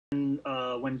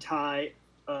when Ty,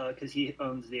 because he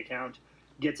owns the account,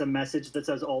 gets a message that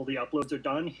says all the uploads are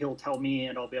done, he'll tell me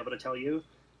and I'll be able to tell you.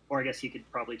 Or I guess he could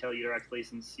probably tell you directly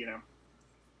since, you know,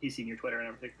 he's seen your Twitter and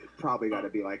everything. Probably got to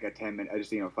be like a 10-minute,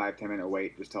 just 5-10 minute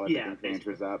wait, just till everything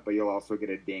answers up. But you'll also get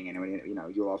a ding,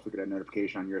 and you'll also get a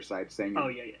notification on your side saying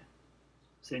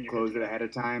saying you're closed it ahead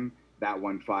of time. That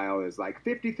one file is like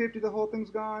 50-50, the whole thing's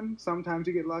gone. Sometimes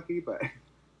you get lucky, but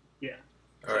yeah.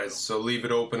 All right, so leave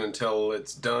it open until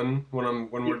it's done. When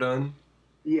we're done.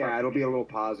 Yeah, it'll be a little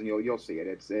pause, and you'll see it.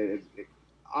 It's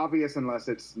obvious unless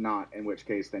it's not, in which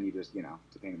case then you just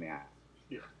it's a pain in the ass.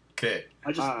 Yeah. Okay.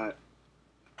 I just.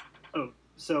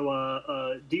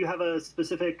 So do you have a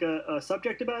specific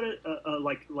subject about it?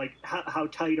 Like how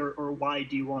tight or wide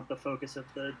do you want the focus of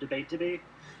the debate to be?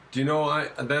 Do you know,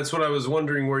 that's what I was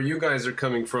wondering where you guys are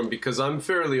coming from, because I'm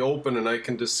fairly open and I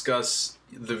can discuss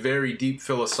the very deep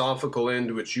philosophical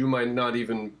end, which you might not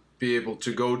even be able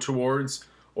to go towards,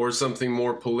 or something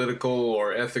more political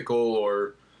or ethical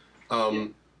or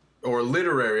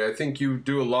literary. I think you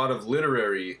do a lot of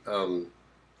literary,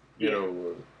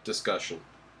 discussion.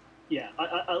 Yeah,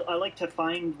 I like to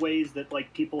find ways that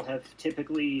like people have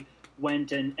typically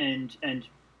went and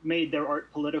made their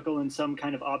art political in some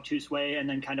kind of obtuse way, and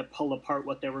then kind of pull apart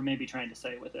what they were maybe trying to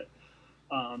say with it.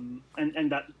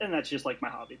 And that's just like my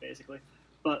hobby basically.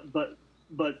 But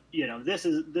this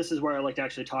is where I like to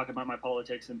actually talk about my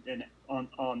politics and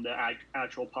on the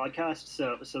actual podcast.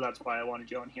 So that's why I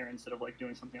wanted you on here instead of like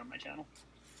doing something on my channel.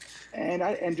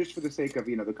 And just for the sake of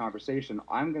the conversation,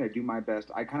 I'm gonna do my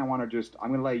best. I kind of want to I'm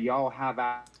gonna let y'all have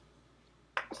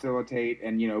facilitate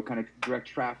and kind of direct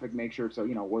traffic, make sure it's a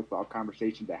worthwhile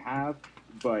conversation to have.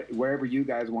 But wherever you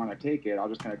guys want to take it, I'll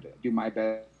just kind of do my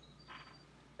best,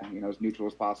 as neutral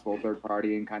as possible, third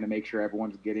party, and kind of make sure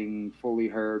everyone's getting fully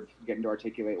heard, getting to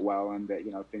articulate well, and that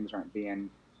things aren't being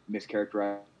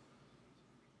mischaracterized.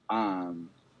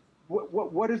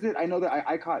 What is it? I know that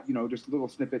I caught just little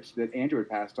snippets that Andrew had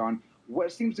passed on.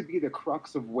 What seems to be the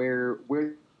crux of where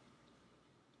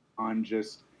on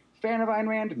just fan of Ayn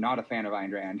Rand, not a fan of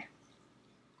Ayn Rand?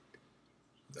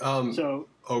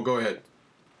 Go ahead.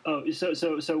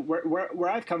 So where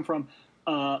I've come from,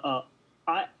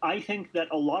 I think that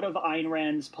a lot of Ayn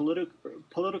Rand's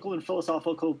political and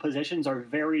philosophical positions are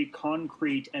very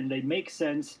concrete, and they make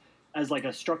sense as like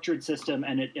a structured system,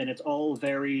 and it's all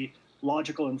very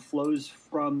logical and flows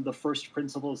from the first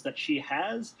principles that she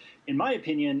has. In my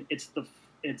opinion, it's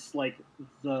like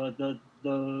the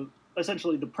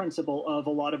essentially the principle of a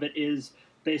lot of it is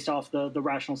based off the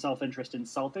rational self-interest and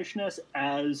selfishness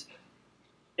as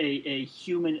a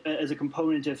human, as a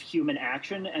component of human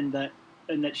action, and that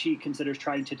she considers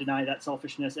trying to deny that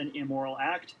selfishness an immoral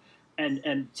act.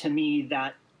 And to me,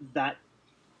 that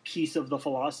piece of the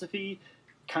philosophy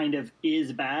kind of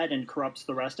is bad and corrupts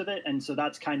the rest of it. And so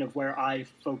that's kind of where I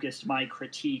focused my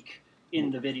critique in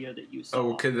the video that you saw.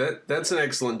 Okay, that's an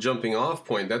excellent jumping off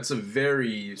point. That's a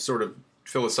very sort of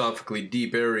philosophically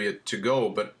deep area to go.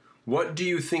 But what do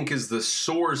you think is the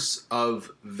source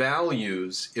of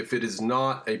values if it is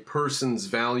not a person's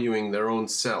valuing their own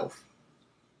self?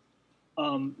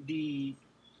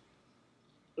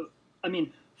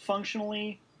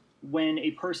 Functionally, when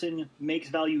a person makes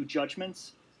value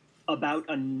judgments about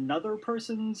another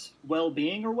person's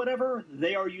well-being or whatever,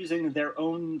 they are using their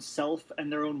own self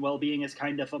and their own well-being as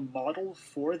kind of a model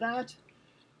for that.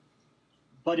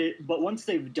 But once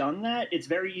they've done that, it's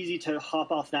very easy to hop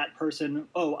off that person.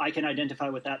 Oh, I can identify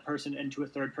with that person, into a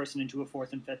third person, into a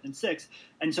fourth and fifth and sixth.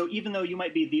 And so even though you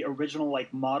might be the original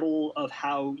like model of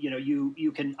how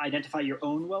you can identify your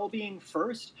own well-being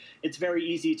first, it's very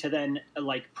easy to then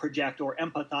like project or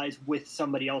empathize with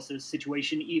somebody else's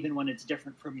situation, even when it's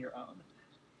different from your own.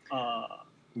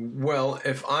 Well,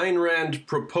 if Ayn Rand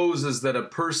proposes that a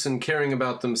person caring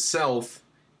about themselves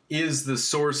is the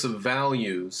source of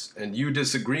values, and you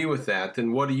disagree with that,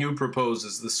 then what do you propose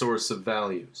as the source of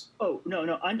values? Oh,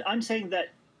 no, I'm saying that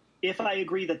if I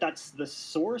agree that that's the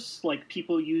source, like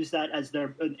people use that as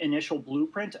their initial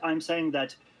blueprint, I'm saying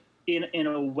that in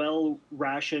a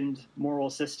well-rationed moral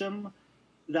system,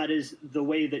 that is the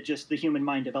way that just the human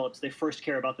mind develops. They first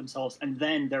care about themselves, and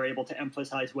then they're able to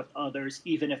emphasize with others,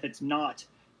 even if it's not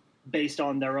based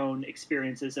on their own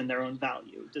experiences and their own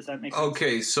value. Does that make sense?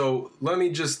 Okay, so let me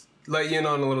just let you in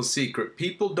on a little secret.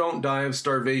 People don't die of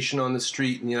starvation on the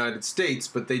street in the United States,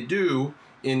 but they do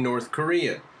in North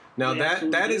Korea. Now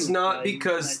that is not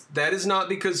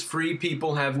because free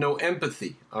people have no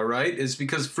empathy, all right? It's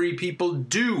because free people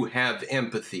do have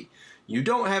empathy. You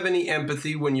don't have any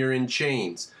empathy when you're in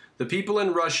chains. The people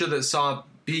in Russia that saw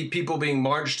people being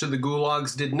marched to the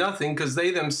gulags did nothing because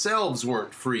they themselves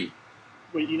weren't free.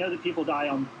 Wait, you know that people die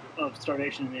of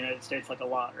starvation in the United States like a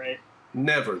lot, right?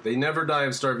 Never. They never die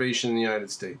of starvation in the United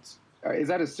States. Is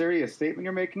that a serious statement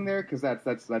you're making there? Because that's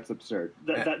absurd.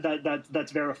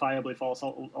 That's verifiably false.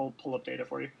 I'll pull up data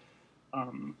for you.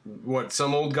 What?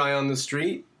 Some old guy on the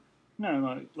street?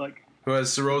 No, like who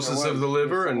has cirrhosis of the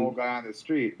liver, some and old guy on the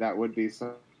street. That would be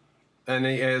so. And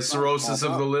he has cirrhosis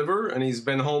of the liver, and he's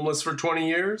been homeless for 20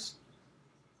 years.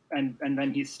 And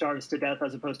then he starves to death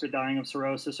as opposed to dying of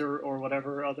cirrhosis or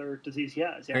whatever other disease he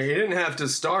has. Yes. He didn't have to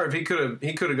starve. He could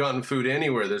have gotten food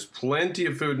anywhere. There's plenty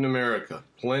of food in America.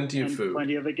 Plenty of food.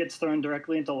 Plenty of it gets thrown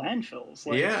directly into landfills.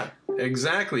 Yeah,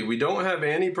 exactly. We don't have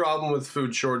any problem with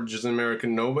food shortages in America.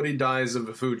 Nobody dies of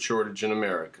a food shortage in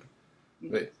America.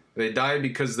 They die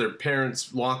because their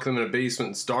parents lock them in a basement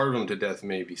and starve them to death,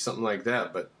 maybe something like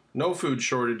that. But no food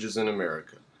shortages in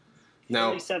America. Now,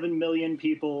 47 million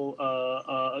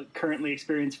people currently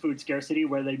experience food scarcity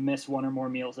where they miss one or more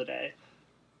meals a day.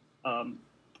 And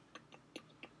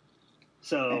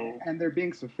there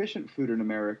being sufficient food in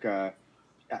America,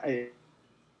 it's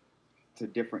a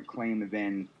different claim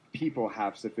than people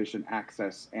have sufficient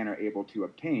access and are able to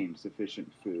obtain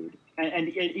sufficient food. And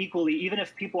equally, even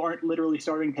if people aren't literally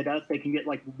starving to death, they can get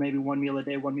like maybe one meal a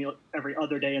day, one meal every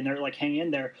other day, and they're like hanging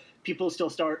in there. People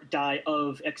still die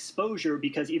of exposure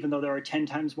because even though there are 10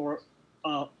 times more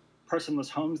personless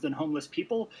homes than homeless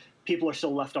people are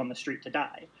still left on the street to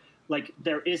die. Like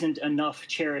there isn't enough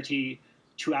charity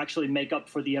to actually make up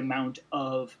for the amount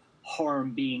of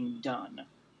harm being done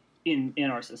in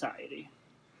our society.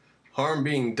 Harm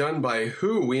being done by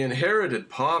who? We inherited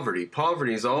poverty.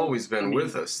 Poverty's always been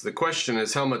with us. The question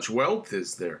is, how much wealth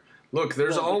is there? Look,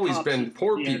 there's always been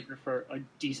poor people. For a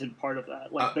decent part of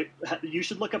that. Like, you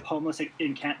should look up homeless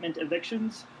encampment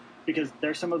evictions because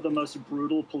they're some of the most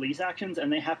brutal police actions,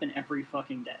 and they happen every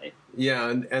fucking day.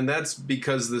 Yeah, and that's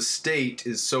because the state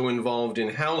is so involved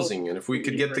in housing. And if we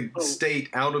could get the state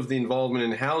out of the involvement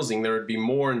in housing, there would be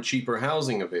more and cheaper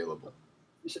housing available.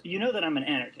 You know that I'm an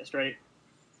anarchist, right?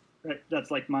 Right, that's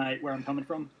like where I'm coming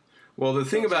from. Well, the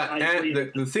thing about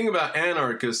the thing about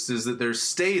anarchists is that they're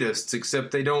statists, except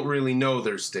they don't really know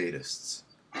they're statists.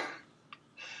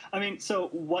 I mean, so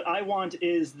what I want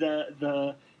is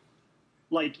the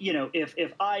like, you know,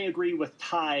 if I agree with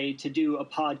Ty to do a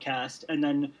podcast and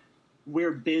then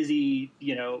we're busy,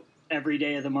 you know, every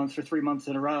day of the month for 3 months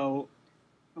in a row,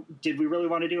 did we really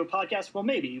want to do a podcast? Well,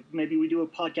 maybe we do a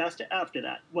podcast after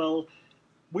that. Well,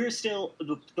 we're still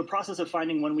the process of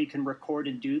finding when we can record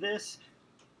and do this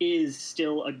is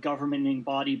still a governing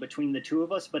body between the two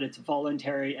of us, but it's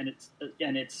voluntary and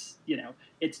it's you know,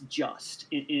 it's just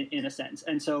in a sense.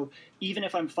 And so even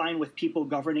if I'm fine with people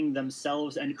governing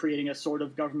themselves and creating a sort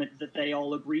of government that they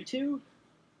all agree to,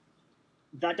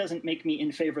 that doesn't make me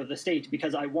in favor of the state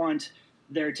because I want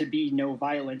there to be no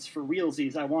violence for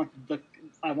realsies. I want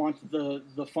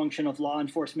the function of law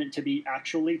enforcement to be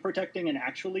actually protecting and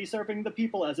actually serving the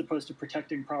people as opposed to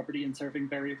protecting property and serving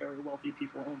very, very wealthy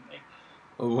people only.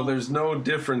 Well, there's no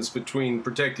difference between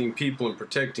protecting people and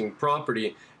protecting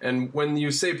property. And when you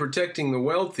say protecting the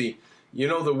wealthy, you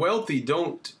know, the wealthy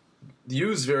don't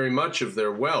use very much of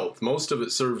their wealth. Most of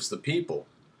it serves the people.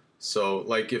 So,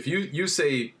 like, if you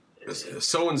say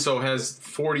so-and-so has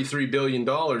 $43 billion,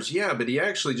 yeah, but he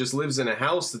actually just lives in a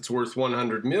house that's worth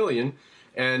 $100 million,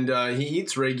 and he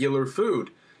eats regular food.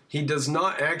 He does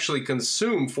not actually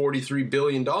consume $43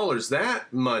 billion. That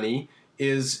money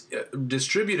is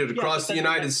distributed across the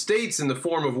United States in the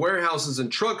form of warehouses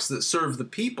and trucks that serve the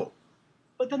people.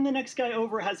 But then the next guy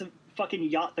over has a fucking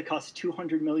yacht that costs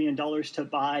 $200 million to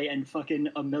buy and fucking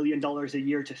 $1 million a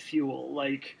year to fuel.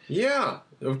 Like, yeah,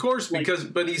 of course, because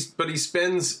but he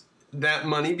spends that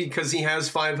money because he has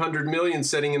 $500 million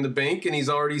sitting in the bank, and he's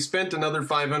already spent another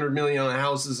 $500 million on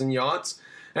houses and yachts,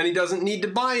 and he doesn't need to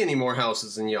buy any more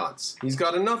houses and yachts. He's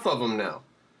got enough of them now.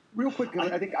 Real quick,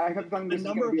 I think I have something. The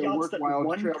number of yachts that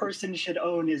one person should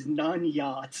own is none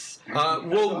yachts.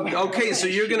 Well, okay, so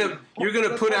you're gonna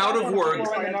put out of work.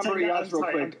 I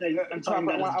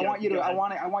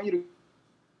want you to.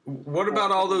 What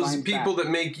about all those people that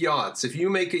make yachts? If you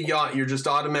make a yacht, you're just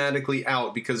automatically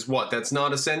out because what? That's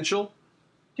not essential?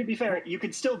 To be fair, you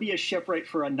could still be a shipwright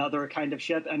for another kind of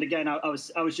ship. And again, I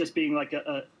was just being like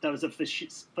that was a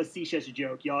facetious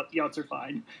joke. Yachts are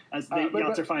fine,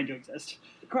 yachts are fine to exist.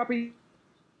 Crappy.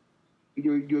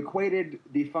 You equated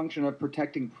the function of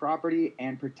protecting property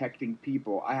and protecting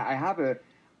people. I have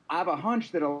a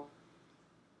hunch that'll.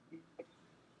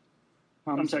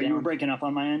 I'm sorry, you were breaking up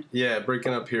on my end? Yeah,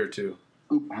 breaking up here too.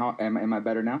 Oop, how am I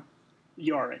better now?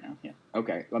 You are right now, yeah.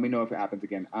 Okay, let me know if it happens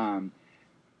again.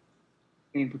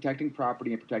 In protecting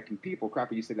property and protecting people,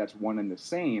 Crappy, you said that's one and the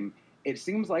same. it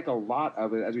seems like a lot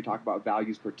of it, as we talk about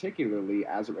values, particularly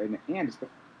as and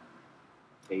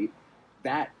state,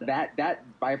 that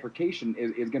bifurcation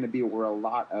is going to be where a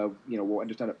lot of, we'll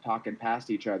just end up talking past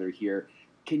each other here.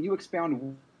 Can you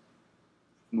expound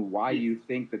why you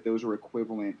think that those are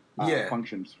equivalent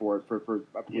functions for a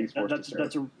police force to serve?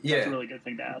 That's a really good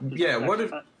thing to ask. Yeah, what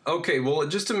if... Okay, well,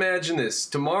 just imagine this.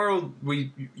 Tomorrow,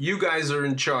 you guys are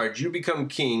in charge. You become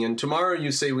king, and tomorrow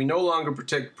you say, we no longer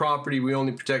protect property, we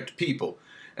only protect people.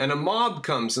 And a mob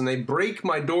comes, and they break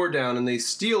my door down, and they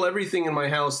steal everything in my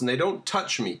house, and they don't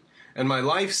touch me. And my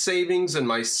life savings and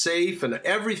my safe and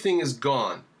everything is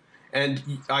gone. And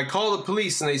I call the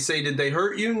police, and they say, did they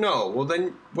hurt you? No. Well,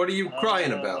 then what are you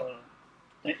crying about?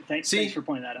 Thanks for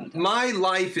pointing that out. My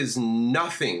life is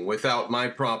nothing without my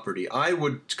property. I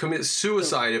would commit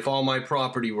suicide if all my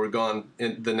property were gone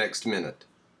in the next minute.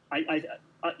 I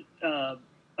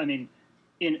mean,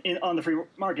 on the free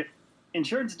market,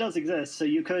 insurance does exist, so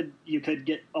you could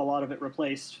get a lot of it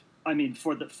replaced. I mean,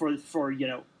 for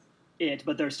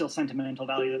but there's still sentimental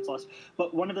value that's lost.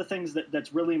 But one of the things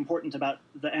that's really important about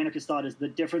the anarchist thought is the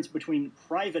difference between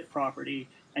private property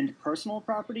and personal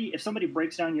property. If somebody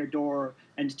breaks down your door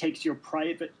and takes your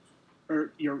private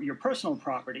or your personal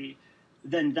property,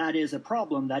 then that is a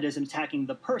problem. That is attacking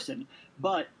the person.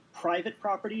 But private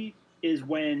property is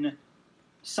when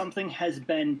something has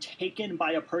been taken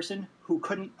by a person who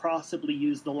couldn't possibly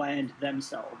use the land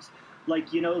themselves.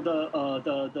 Like,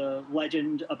 the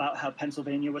legend about how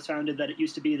Pennsylvania was founded, that it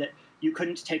used to be that you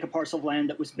couldn't take a parcel of land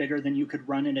that was bigger than you could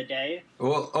run in a day.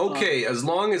 Well, okay, as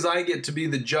long as I get to be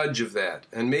the judge of that.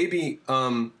 And maybe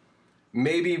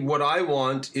what I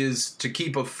want is to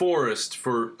keep a forest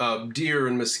for deer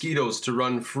and mosquitoes to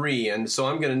run free, and so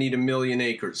I'm going to need 1 million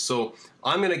acres. So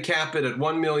I'm going to cap it at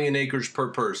 1 million acres per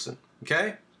person,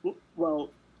 okay? Well,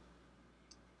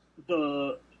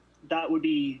 that would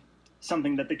be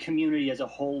something that the community as a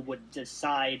whole would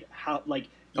decide how, like...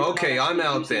 Okay, I'm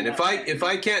out then. If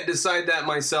I can't decide that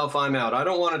myself, I'm out. I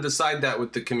don't want to decide that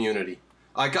with the community.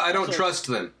 I don't trust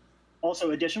them. Also,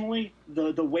 additionally,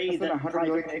 the way that 100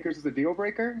 million acres is a deal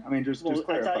breaker? I mean, just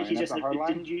clarifying. That's a hard line?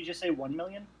 Didn't you just say 1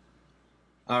 million?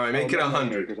 All right, make it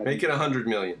 100. Make it 100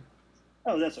 million.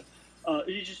 Oh, that's it.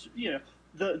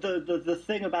 The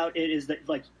thing about it is that,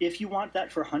 like, if you want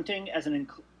that for hunting as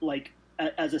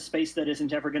as a space that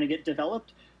isn't ever going to get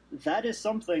developed, that is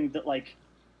something that, like,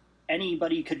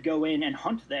 anybody could go in and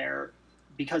hunt there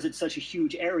because it's such a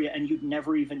huge area and you'd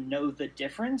never even know the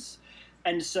difference.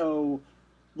 And so,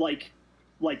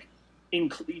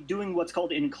 doing what's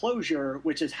called enclosure,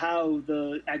 which is how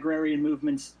the agrarian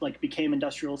movements, became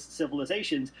industrial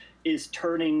civilizations, is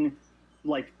turning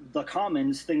the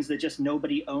commons, things that just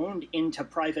nobody owned, into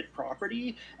private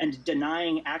property and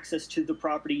denying access to the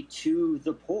property to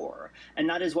the poor. And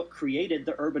that is what created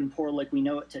the urban poor like we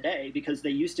know it today, because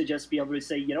they used to just be able to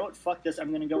say, you know what, fuck this, I'm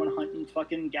going to go and hunt and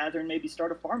fucking gather and maybe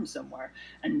start a farm somewhere.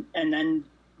 And then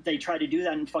they try to do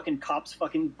that and fucking cops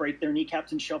fucking break their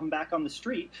kneecaps and shove them back on the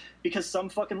street because some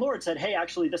fucking lord said, hey,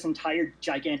 actually this entire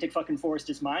gigantic fucking forest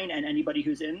is mine and anybody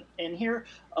who's in here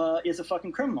is a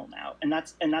fucking criminal now. And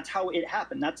that's how it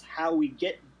happened. That's how we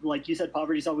get, like you said,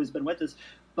 poverty's always been with us.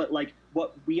 But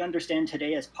what we understand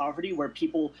today as poverty, where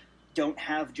people don't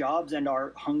have jobs and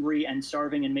are hungry and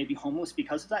starving and maybe homeless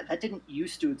because of that didn't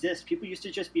used to exist. People used to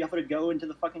just be able to go into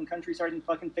the fucking countryside and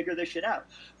fucking figure this shit out.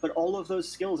 But all of those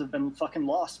skills have been fucking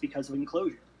lost because of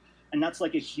enclosure. And that's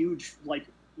like a huge, like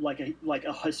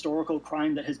a historical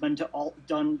crime that has been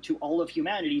done to all of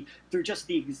humanity through just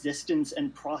the existence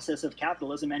and process of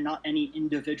capitalism and not any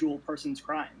individual person's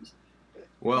crimes.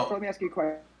 Well, let me ask you a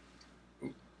question.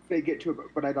 They get to it,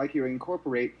 but I'd like you to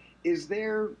incorporate. Is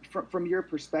there, from your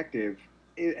perspective,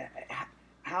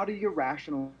 how do you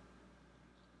rationalize?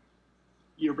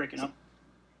 You're breaking up.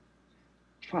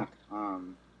 Fuck.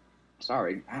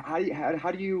 Sorry. How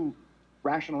do you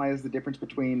rationalize the difference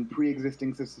between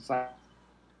pre-existing society?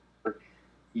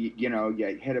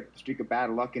 You hit a streak of bad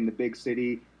luck in the big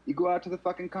city. You go out to the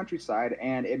fucking countryside,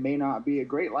 and it may not be a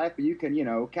great life, but you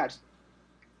can, catch.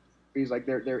 Because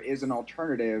there is an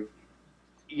alternative.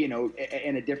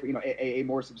 In a different, a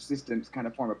more subsistence kind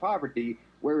of form of poverty,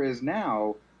 whereas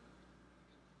now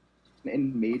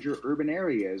in major urban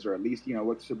areas, or at least,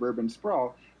 with suburban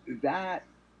sprawl, that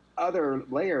other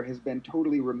layer has been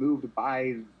totally removed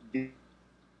by the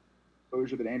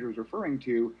exposure that Andrew was referring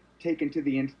to, taken to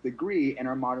the nth degree in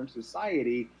our modern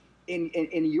society. In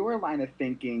your line of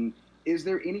thinking, is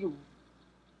there any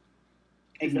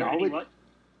acknowledgement?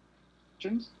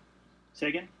 Say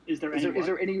again? Is there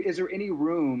any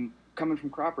room, coming from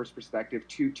Cropper's perspective,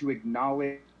 to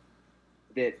acknowledge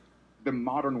that the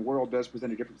modern world does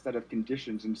present a different set of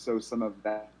conditions, and so some of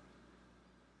that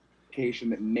education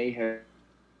that may have.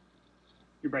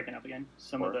 You're breaking up again.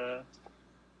 Some of the.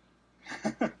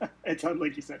 It sounded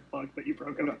like you said fuck, but you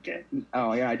broke up again.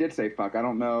 Oh yeah, I did say fuck. I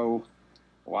don't know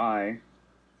why.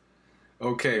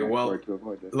 Okay, well,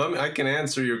 I can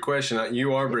answer your question.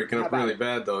 You are breaking up really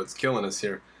bad, though. It's killing us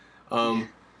here.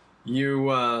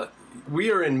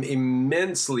 We are in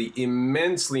immensely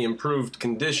improved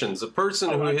conditions. A person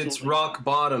who hits rock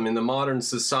bottom in the modern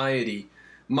society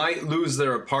might lose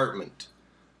their apartment,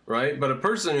 right? But a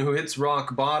person who hits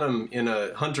rock bottom in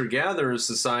a hunter-gatherer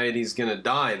society is going to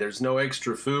die. There's no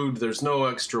extra food. There's no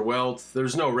extra wealth.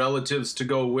 There's no relatives to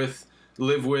go with,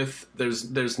 live with.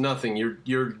 There's nothing.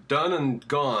 You're done and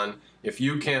gone if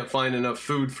you can't find enough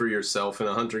food for yourself in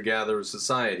a hunter-gatherer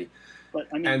society. But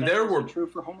I mean, that's also true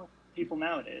for homeless people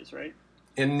nowadays, right?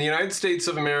 In the United States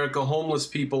of America, homeless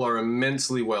people are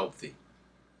immensely wealthy.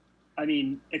 I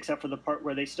mean, except for the part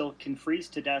where they still can freeze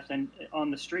to death and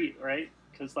on the street, right?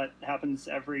 Because that happens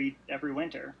every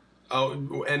winter.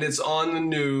 Oh, and it's on the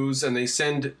news, and they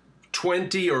send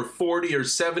 20 or 40 or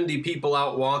 70 people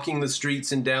out walking the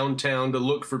streets in downtown to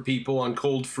look for people on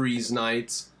cold freeze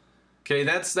nights. Okay,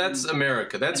 that's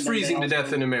America. That's freezing to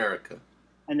death in America.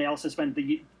 And they also spend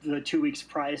the 2 weeks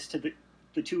prior to the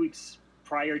 2 weeks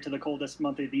prior to the coldest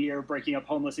month of the year breaking up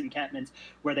homeless encampments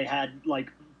where they had like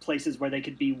places where they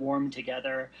could be warm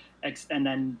together, and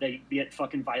then they get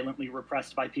fucking violently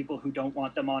repressed by people who don't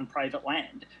want them on private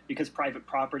land because private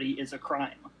property is a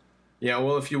crime. Yeah,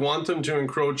 well, if you want them to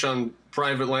encroach on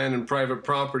private land and private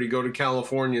property, go to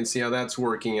California and see how that's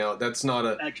working out. That's not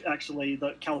a... Actually,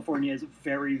 California is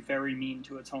very, very mean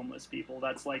to its homeless people.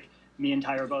 That's like me and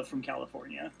Ty are both from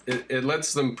California. It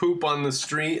lets them poop on the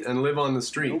street and live on the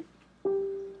street. Nope.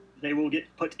 They will get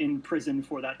put in prison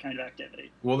for that kind of activity.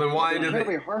 Well, then why do they... They're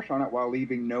very harsh on it while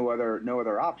leaving no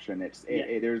other option.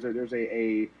 There's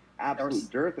a absolute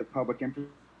dearth of public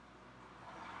infrastructure.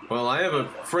 Well, I have a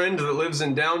friend that lives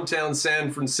in downtown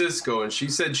San Francisco, and she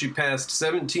said she passed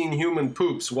 17 human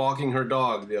poops walking her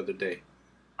dog the other day.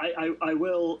 I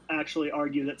will actually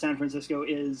argue that San Francisco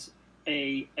is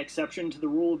a exception to the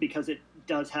rule because it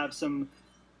does have some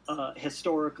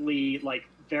historically like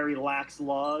very lax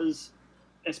laws,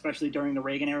 especially during the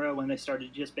Reagan era when they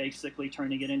started just basically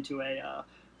turning it into a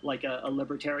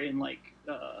libertarian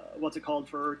what's it called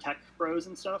for tech bros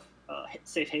and stuff,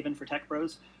 safe haven for tech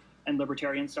bros and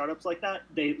libertarian startups like that.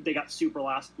 They got super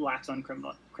lax on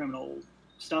criminal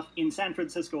stuff in San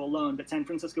Francisco alone, but San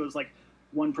Francisco is like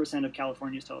 1% of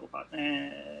California's total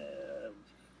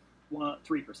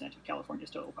 3% of California's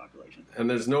total population. And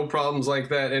there's no problems like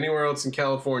that anywhere else in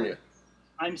California.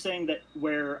 I'm saying that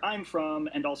where I'm from,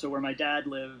 and also where my dad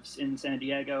lives in San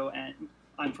Diego, and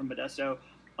I'm from Modesto,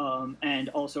 and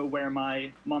also where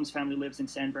my mom's family lives in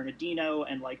San Bernardino,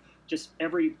 and like just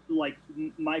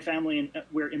my family, and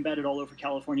we're embedded all over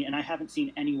California, and I haven't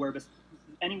seen anywhere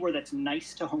that's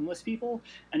nice to homeless people,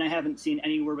 and I haven't seen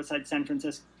anywhere besides San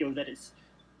Francisco that is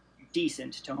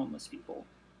decent to homeless people.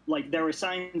 Like there are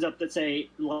signs up that say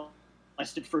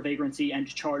arrested for vagrancy and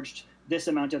charged this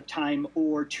amount of time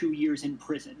or 2 years in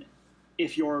prison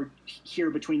if you're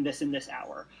here between this and this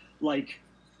hour.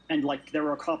 There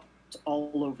are cops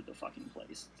all over the fucking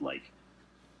place.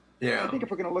 Yeah. I think if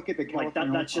we're going to look at the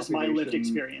California that's just my lived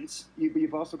experience.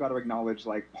 You've also got to acknowledge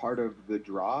part of the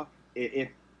draw. It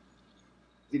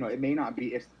may not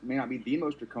be the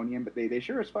most draconian, but they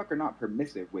sure as fuck are not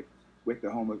permissive with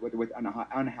the homeless, with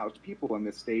unhoused people in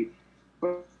this state.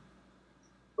 But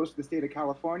most of the state of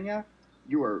California,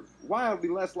 you are wildly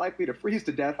less likely to freeze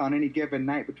to death on any given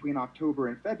night between October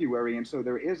and February, and so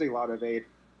there is a lot of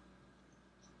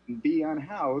be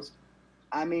unhoused.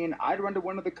 I mean, I'd run to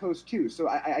one of the coasts too. So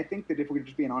I think that if we're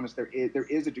just being honest, there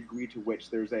is a degree to which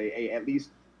there's a at least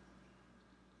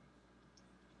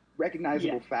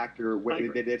recognizable factor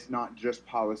where that it's not just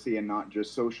policy and not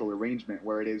just social arrangement,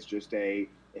 where it is just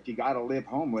if you got to live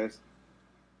homeless,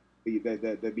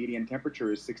 the median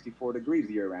temperature is 64 degrees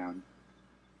year round.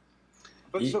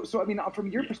 But so I mean, from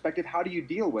your perspective, how do you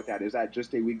deal with that? Is that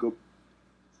just we go?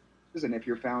 And if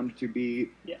you're found to be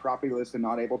propertyless and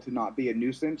not able to not be a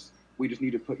nuisance, we just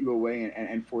need to put you away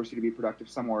and force you to be productive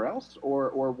somewhere else, or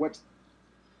what's?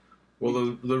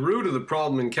 Well, the root of the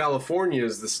problem in California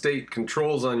is the state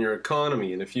controls on your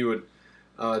economy, and if you would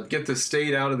get the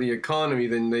state out of the economy,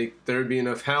 then there'd be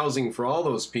enough housing for all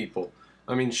those people.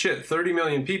 I mean, shit, 30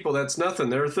 million people, that's nothing.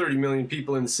 There are 30 million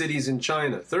people in cities in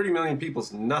China. 30 million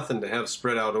people's nothing to have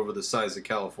spread out over the size of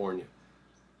California.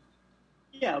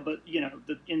 Yeah, but,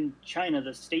 in China,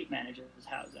 the state manages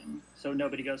housing, so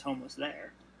nobody goes homeless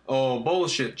there. Oh,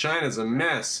 bullshit. China's a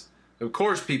mess. Of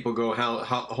course, people go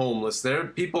homeless there.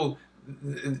 People,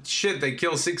 shit, they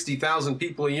kill 60,000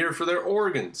 people a year for their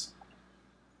organs.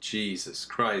 Jesus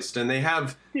Christ! And they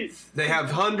have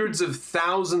hundreds of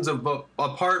thousands of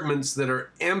apartments that are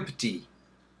empty.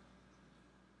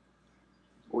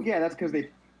 Well, yeah, that's because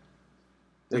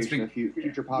that's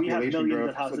future population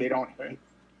growth, so they don't.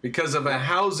 Because of a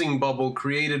housing bubble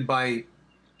created by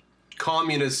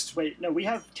communists. Wait, no, we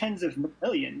have tens of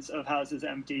millions of houses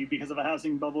empty because of a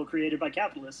housing bubble created by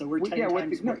capitalists. So we're 10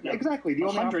 times more. No, exactly. The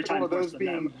only obstacle of those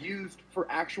being used for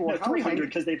actual housing. 300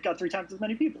 because they've got 3 times as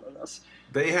many people as us.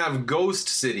 They have ghost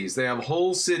cities. They have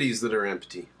whole cities that are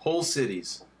empty. Whole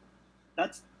cities.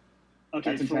 That's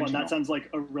okay. For one, that sounds like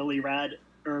a really rad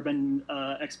urban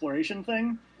exploration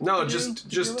thing. No,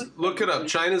 just look it up.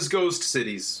 China's ghost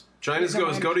cities. China's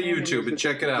ghost. Go to YouTube and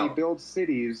check it out. They build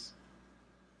cities.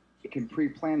 It can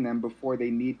pre-plan them before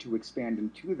they need to expand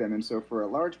into them, and so for a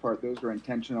large part, those are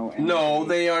intentional. No,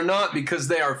 they are not, because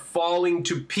they are falling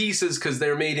to pieces because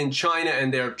they're made in China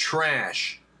and they're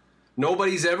trash.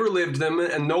 Nobody's ever lived them,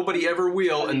 and nobody ever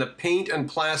will, and the paint and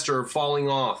plaster are falling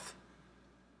off.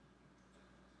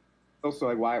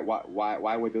 Also, like,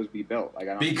 why would those be built? Like,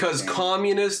 I don't because understand.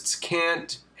 Communists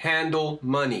can't handle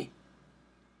money.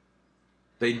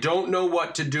 They don't know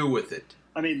what to do with it.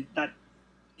 I mean,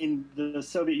 the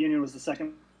Soviet Union was the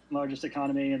second largest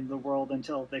economy in the world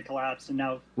until they collapsed, and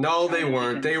now... No, China, they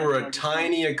weren't. They were a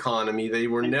tiny economy. They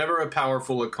were never a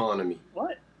powerful economy.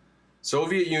 What?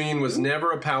 Soviet Union was never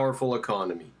a powerful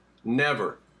economy.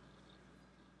 Never.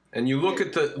 And you look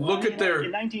at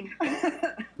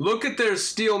their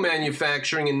steel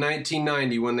manufacturing in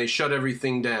 1990 when they shut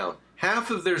everything down.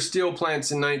 Half of their steel plants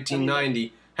in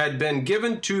 1990 had been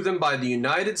given to them by the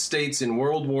United States in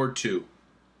World War II.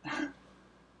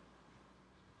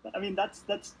 I mean, that's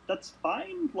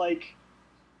fine. Like,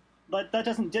 but that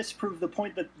doesn't disprove the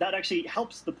point that actually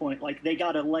helps the point. Like, they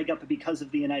got a leg up because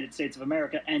of the United States of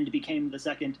America and became the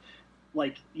second.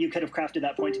 Like, you could have crafted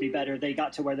that point to be better. They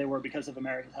got to where they were because of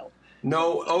America's help.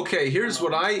 No, okay. Here's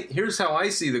how I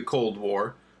see the Cold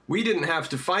War. We didn't have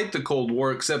to fight the Cold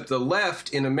War, except the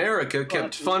left in America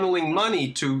kept funneling money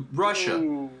to Russia.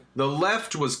 Ooh. The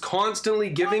left was constantly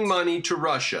giving money to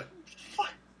Russia.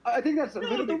 I think that's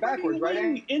literally backwards,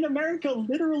 right? In America,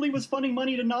 literally was funding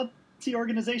money to Nazi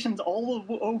organizations all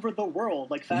over the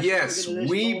world. Like yes,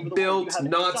 we built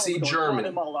Nazi Germany.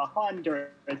 Guatemala,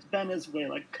 Honduras,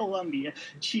 Venezuela, Colombia,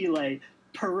 Chile,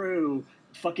 Peru,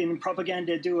 fucking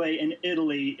Propaganda Due in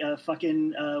Italy,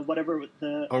 whatever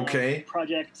the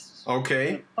project.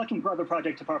 Okay. The fucking brother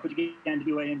project to Propaganda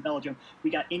Due in Belgium. We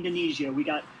got Indonesia. We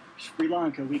got Sri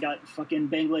Lanka, we got fucking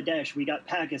Bangladesh, we got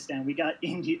Pakistan, we got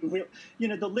India.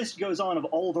 The list goes on of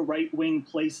all the right-wing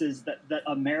places that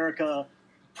America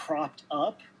propped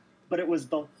up, but it was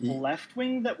the left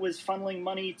wing that was funneling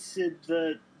money to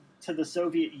the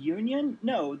Soviet Union.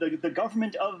 No, the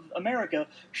government of America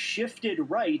shifted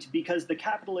right because the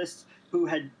capitalists who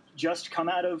had just come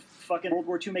out of fucking World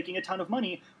War II making a ton of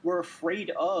money were afraid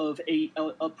of a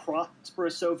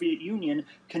prosperous Soviet Union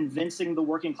convincing the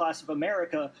working class of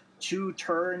America to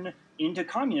turn into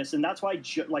communists. And that's why,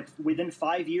 within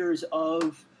 5 years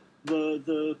of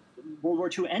the World War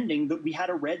II ending, that we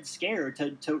had a Red Scare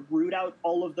to root out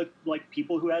all of the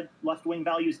people who had left-wing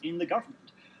values in the government.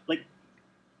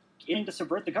 Getting to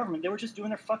subvert the government, they were just doing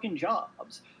their fucking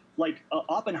jobs.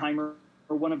 Oppenheimer,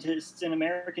 or one of his in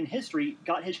American history,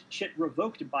 got his shit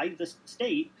revoked by the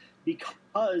state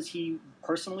because he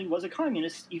personally was a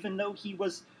communist, even though he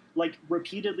was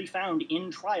repeatedly found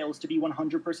in trials to be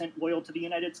 100% loyal to the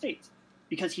United States,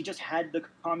 because he just had the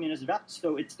communist values.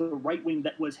 So it's the right wing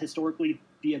that was historically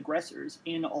the aggressors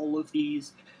in all of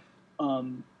these,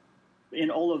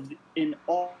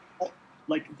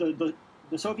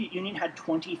 the Soviet Union had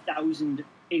 20,000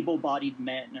 able-bodied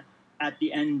men at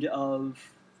the end of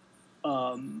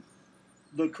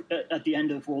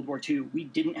World War II. We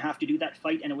didn't have to do that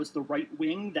fight, and it was the right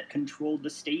wing that controlled the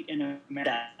state in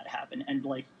America that happened. And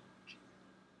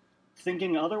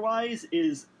thinking otherwise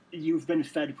is you've been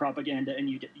fed propaganda and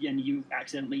you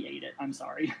accidentally ate it. I'm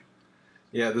sorry.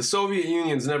 Yeah, the Soviet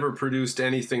Union's never produced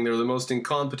anything. They're the most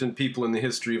incompetent people in the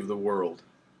history of the world.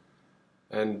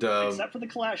 And except for the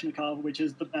Kalashnikov, which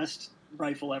is the best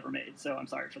rifle ever made. So I'm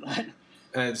sorry for that.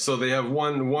 And so they have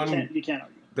one. You can't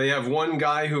argue. They have one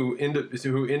guy who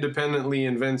independently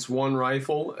invents one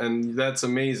rifle, and that's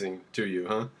amazing to you,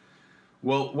 huh?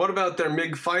 Well, what about their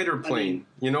MiG fighter plane?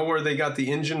 You know where they got the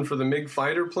engine for the MiG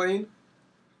fighter plane?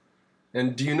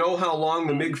 And do you know how long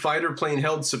the MiG fighter plane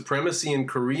held supremacy in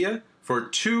Korea? For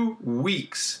 2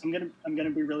 weeks. I'm gonna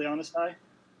be really honest,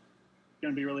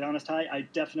 going to be really honest, Ty, I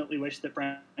definitely wish that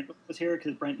Brent was here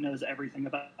because Brent knows everything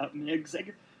about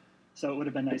MiGs. So it would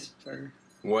have been nice for...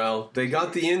 Well, they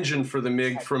got the engine for the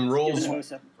MiG from Rolls...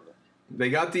 They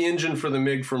got the engine for the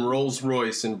MiG from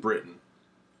Rolls-Royce in Britain.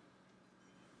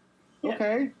 Yeah.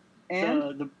 Okay.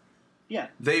 And? Yeah.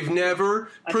 They've never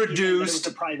produced... It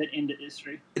was a private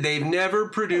industry. They've never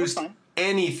produced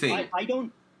anything. I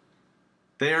don't...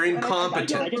 They are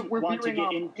incompetent. I didn't want to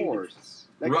get into...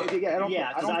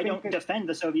 because I don't defend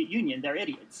the Soviet Union. They're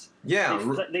idiots.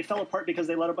 Yeah. They fell apart because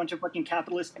they let a bunch of fucking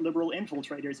capitalist liberal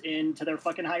infiltrators into their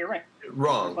fucking higher rank.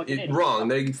 Wrong. Wrong.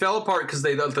 They fell apart because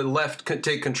they let the left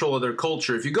take control of their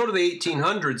culture. If you go to the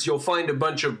 1800s, you'll find a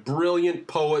bunch of brilliant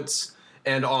poets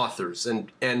and authors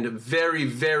and very,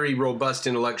 very robust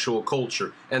intellectual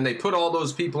culture. And they put all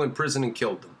those people in prison and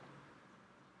killed them.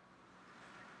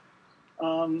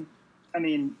 I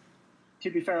mean... To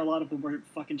be fair, a lot of them were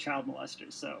fucking child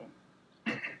molesters, so.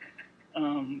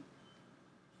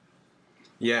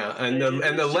 Yeah, and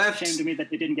the left. It's a shame to me that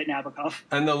they didn't get Nabokov.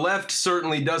 And the left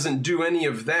certainly doesn't do any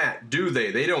of that, do they?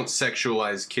 They don't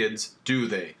sexualize kids, do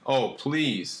they? Oh,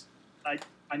 please. I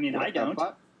mean, I don't.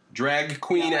 Drag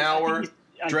queen hour.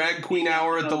 Drag queen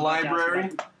hour at the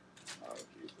library.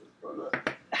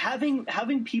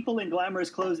 Having people in glamorous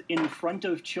clothes in front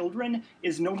of children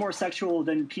is no more sexual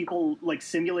than people like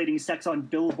simulating sex on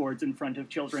billboards in front of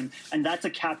children, and that's a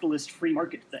capitalist free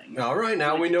market thing. All right,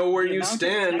 now we know where you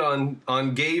stand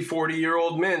on gay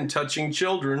 40-year-old men touching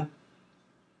children.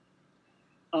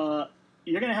 You're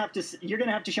gonna have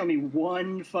to show me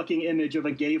one fucking image of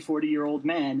a gay 40-year-old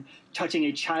man touching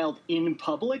a child in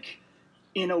public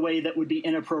in a way that would be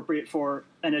inappropriate for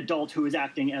an adult who is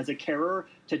acting as a carer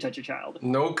to touch a child.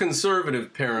 No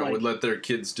conservative parent would let their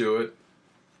kids do it.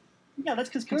 Yeah, that's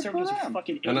because conservatives are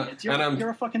fucking idiots. You're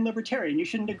a fucking libertarian. You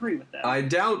shouldn't agree with that. I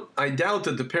doubt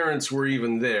that the parents were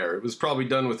even there. It was probably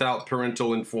done without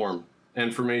parental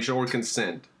information or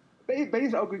consent.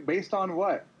 Based on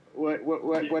what?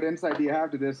 What insight do you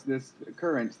have to this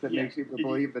occurrence that makes you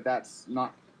believe that that's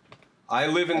not? I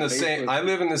live in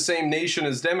the same nation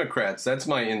as Democrats. That's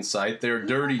my insight. They're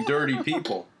dirty, dirty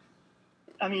people.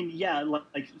 I mean, yeah,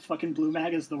 like fucking Blue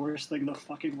MAGA is the worst thing in the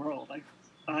fucking world.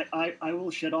 I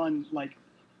will shit on like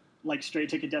straight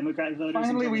ticket Democrat voters.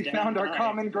 Finally, we found our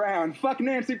common ground. Fuck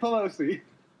Nancy Pelosi.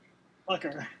 Fuck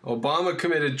her. Obama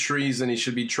committed treason. He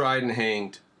should be tried and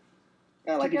hanged.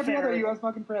 Yeah, like every other U.S.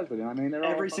 fucking president. I mean,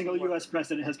 every single U.S.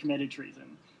 president has committed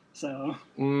treason. So.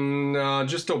 No,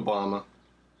 just Obama.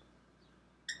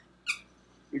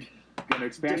 Going to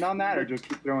expand on that, or just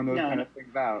keep throwing those kind of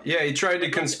things out? Yeah, he tried to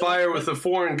conspire with a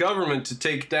foreign government to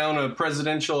take down a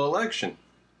presidential election.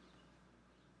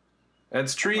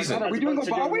 That's treason. Are we doing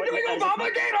Obama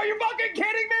again? Are you fucking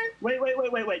kidding me?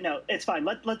 Wait. No, it's fine.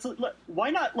 Why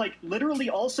not, like, literally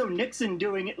also Nixon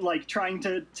doing it, like, trying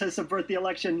to subvert the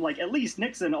election, like, at least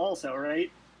Nixon also,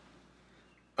 right?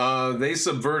 They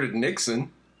subverted Nixon.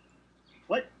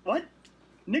 What?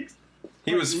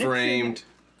 He was framed.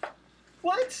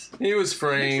 What? He was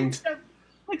framed.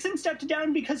 Nixon stepped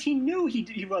down because he knew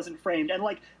he wasn't framed, and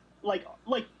like,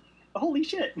 holy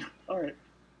shit! All right.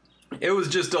 It was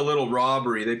just a little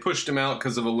robbery. They pushed him out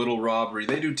because of a little robbery.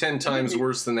 They do 10 times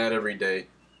worse than that every day.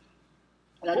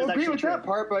 We'll agree with that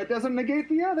part, but it doesn't negate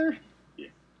the other. Yeah.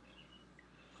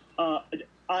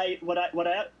 By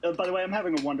the way, I'm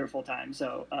having a wonderful time.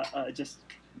 So just.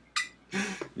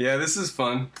 Yeah, this is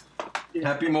fun. Yeah.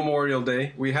 Happy Memorial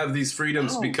Day. We have these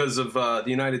freedoms because of the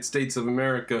United States of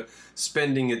America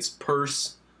spending its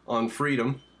purse on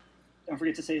freedom. Don't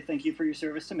forget to say thank you for your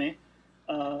service to me,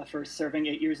 for serving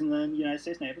 8 years in the United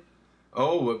States Navy.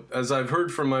 Oh, as I've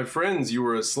heard from my friends, you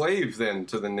were a slave then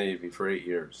to the Navy for 8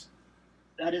 years.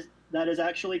 That is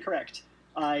actually correct.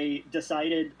 I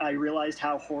realized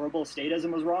how horrible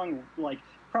statism was wrong, like,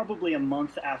 probably a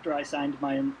month after I signed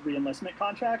my re-enlistment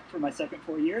contract for my second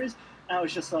 4 years. And I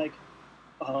was just like,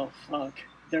 oh, fuck.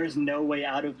 There's no way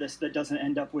out of this that doesn't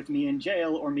end up with me in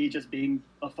jail or me just being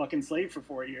a fucking slave for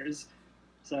 4 years.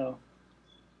 So.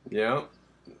 Yeah.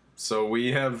 So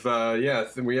we have,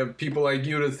 we have people like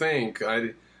you to thank.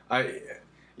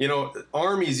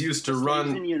 Armies used to run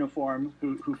slaves in uniform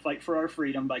who fight for our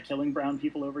freedom by killing brown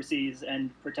people overseas and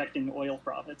protecting oil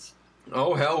profits.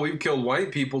 Oh, hell, we've killed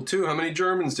white people, too. How many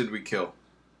Germans did we kill?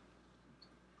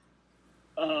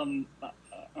 I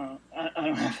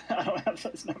don't have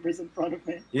those numbers in front of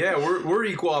me. Yeah, we're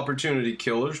equal opportunity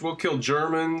killers. We'll kill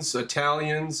Germans,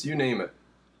 Italians, you name it.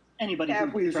 Anybody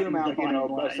if we zoom out,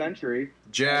 a century,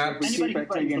 Japs.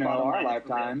 Our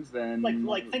lifetimes, then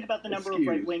like think about the number of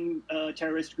right-wing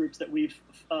terrorist groups that we've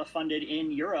funded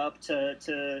in Europe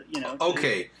to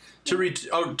Okay, to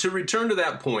return to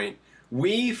that point,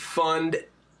 We fund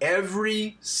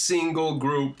every single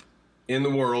group in the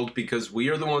world because we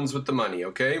are the ones with the money,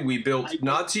 okay? We built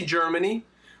Nazi Germany.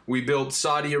 We built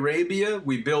Saudi Arabia.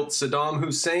 We built Saddam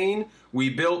Hussein. We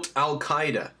built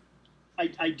Al-Qaeda.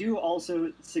 I do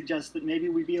also suggest that maybe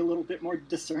we be a little bit more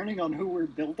discerning on who we're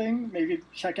building. Maybe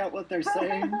check out what they're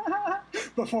saying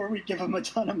before we give them a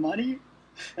ton of money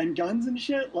and guns and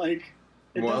shit. Like,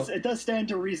 it does stand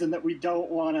to reason that we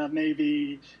don't want to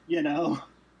maybe, you know,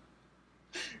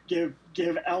 give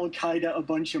Al-Qaeda a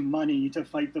bunch of money to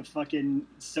fight the fucking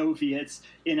Soviets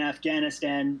in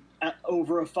Afghanistan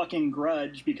over a fucking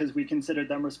grudge because we considered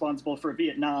them responsible for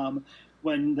Vietnam.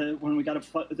 When we got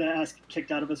the ass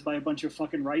kicked out of us by a bunch of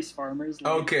fucking rice farmers.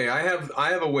 Like, okay, I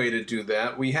have a way to do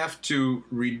that. We have to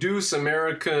reduce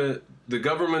the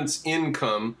government's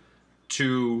income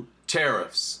to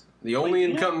tariffs. The only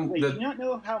income. Do you not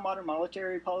know how modern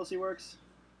monetary policy works?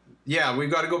 Yeah,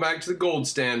 we've got to go back to the gold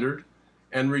standard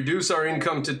and reduce our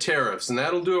income to tariffs, and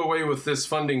that'll do away with this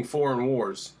funding foreign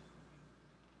wars.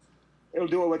 It'll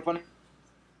do away with funding.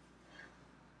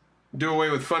 Do away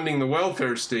with funding the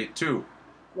welfare state too.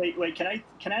 Wait, can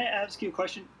I ask you a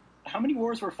question? How many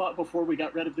wars were fought before we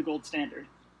got rid of the gold standard?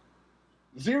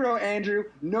 0, Andrew.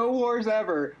 No wars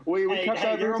ever. We kept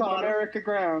our roots on American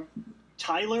ground.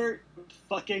 Tyler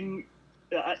fucking...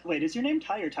 wait, is your name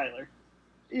Ty or Tyler?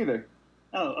 Either.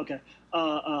 Oh, okay.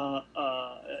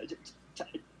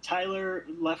 Tyler,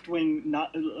 left-wing,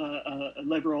 not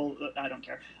liberal, I don't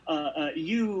care.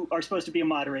 You are supposed to be a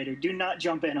moderator. Do not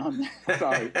jump in on that.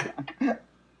 Sorry.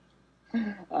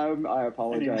 I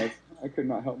apologize. Anyway. I could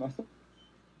not help myself.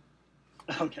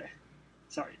 Okay.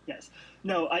 Sorry, yes.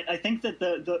 No, I think that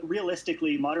the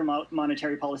realistically, modern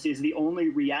monetary policy is the only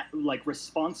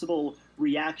responsible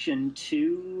reaction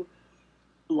to,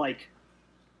 like,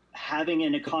 having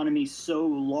an economy so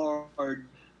large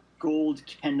gold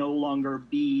can no longer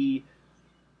be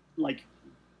like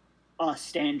a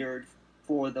standard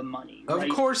for the money. Right?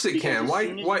 Of course it can.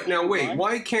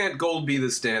 Why can't gold be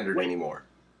the standard anymore?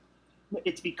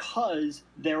 It's because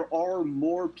there are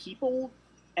more people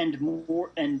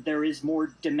and there is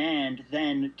more demand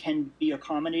than can be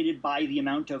accommodated by the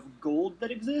amount of gold that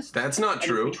exists. That's not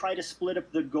true. If we try to split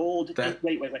up the gold,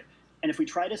 wait. And if we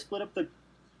try to split up the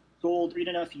gold in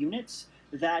enough units,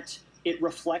 that it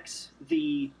reflects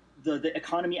the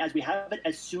economy as we have it.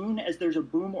 As soon as there's a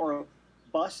boom or a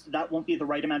bust, that won't be the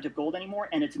right amount of gold anymore,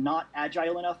 and it's not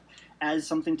agile enough as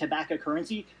something to back a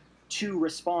currency to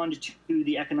respond to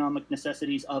the economic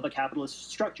necessities of a capitalist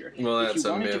structure. Well, that's if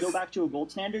you wanted a myth. to go back to a gold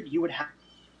standard, you would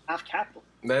have capital.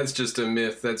 That's just a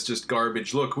myth. That's just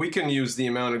garbage. Look, we can use the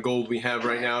amount of gold we have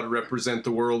right now to represent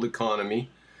the world economy.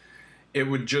 It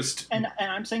would just... And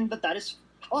I'm saying that is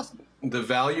possible. The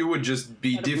value would just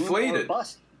be deflated.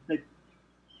 Bust.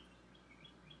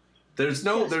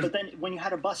 But then when you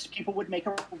had a bust, people would make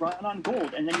a run on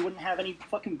gold, and then you wouldn't have any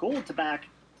fucking gold to back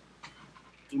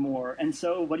anymore. And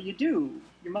so what do?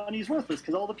 Your money's worthless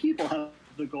because all the people have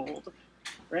the gold,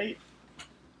 right?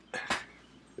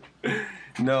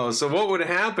 No, so what would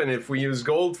happen if we use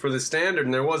gold for the standard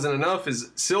and there wasn't enough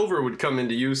is silver would come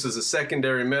into use as a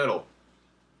secondary metal.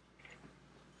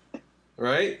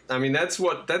 Right? I mean, that's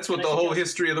what the whole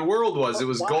history of the world was. It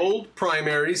was gold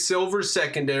primary, silver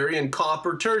secondary, and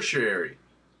copper tertiary.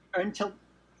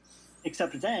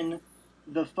 Except then,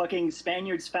 the fucking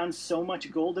Spaniards found so much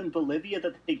gold in Bolivia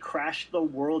that they crashed the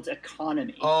world's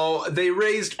economy. Oh, they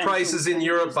raised prices in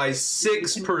Europe by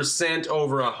 6%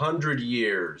 over 100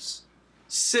 years.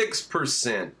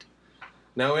 6%.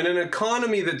 Now, in an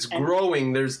economy that's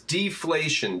growing, there's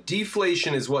deflation.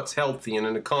 Deflation is what's healthy in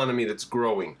an economy that's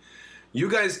growing. You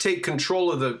guys take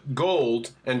control of the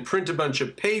gold and print a bunch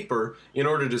of paper in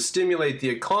order to stimulate the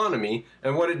economy,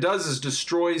 and what it does is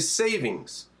destroys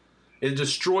savings. It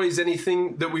destroys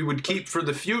anything that we would keep for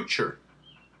the future.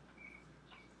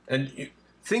 And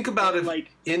think about it,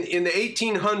 in the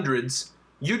 1800s,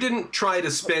 you didn't try to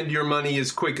spend your money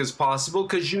as quick as possible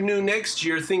because you knew next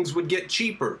year things would get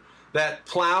cheaper. That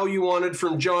plow you wanted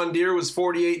from John Deere was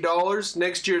 $48.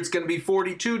 Next year it's going to be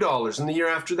 $42. And the year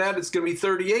after that it's going to be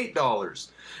 $38.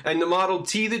 And the Model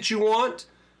T that you want,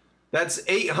 that's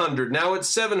 $800. Now it's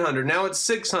 $700. Now it's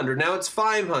 $600. Now it's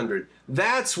 $500.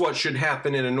 That's what should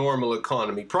happen in a normal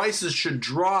economy. Prices should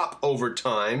drop over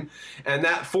time, and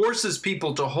that forces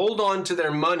people to hold on to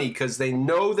their money because they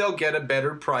know they'll get a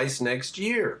better price next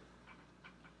year.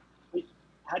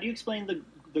 How do you explain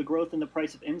the growth in the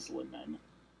price of insulin then?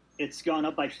 It's gone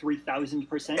up by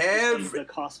 3,000%. The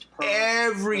cost per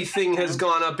everything has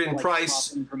gone up in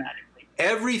price.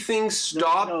 Everything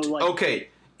stopped. Okay,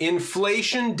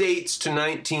 inflation dates to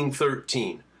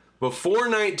 1913. Before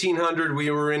 1900,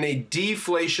 we were in a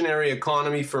deflationary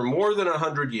economy for more than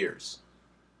 100 years.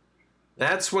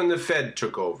 That's when the Fed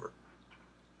took over.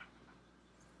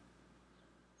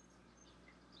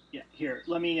 Yeah, here,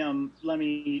 let me, oh my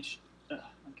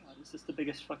God, is this the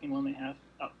biggest fucking one they have?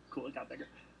 Oh, cool, it got bigger.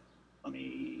 Let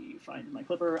me find my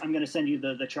clipper. I'm going to send you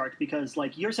the chart because,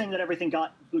 like, you're saying that everything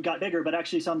got bigger, but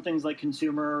actually some things like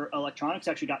consumer electronics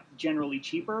actually got generally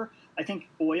cheaper. I think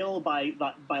oil by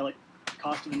like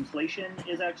cost of inflation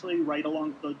is actually right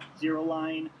along the zero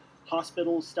line.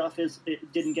 Hospital stuff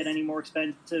it didn't get any more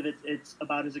expensive. It's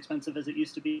about as expensive as it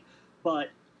used to be,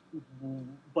 but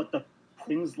the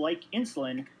things like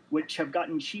insulin, which have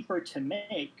gotten cheaper to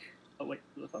make. Oh wait,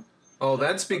 the phone. Oh,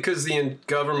 that's because the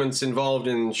government's involved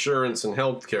in insurance and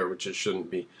healthcare, which it shouldn't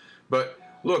be. But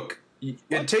look,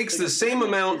 it takes the same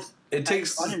amount. It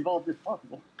takes uninvolved as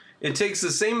possible. It takes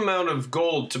the same amount of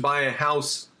gold to buy a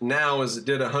house now as it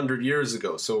did 100 years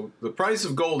ago. So the price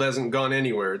of gold hasn't gone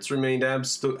anywhere. It's remained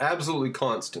absolutely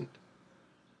constant.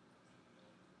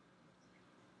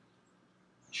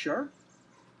 Sure.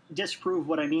 Disprove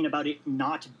what I mean about it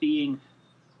not being,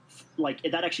 like,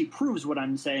 that actually proves what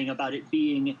I'm saying about it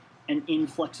being an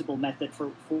inflexible method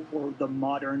for the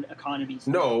modern economy's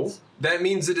No, needs. that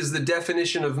means it is the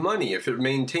definition of money. If it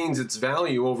maintains its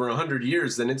value over 100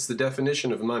 years, then it's the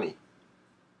definition of money.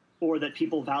 Or that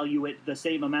people value it the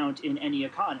same amount in any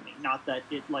economy, not that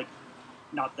it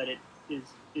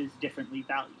is differently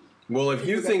valued. Well, if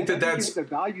you think that that's the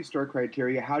value store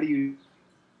criteria, how do you?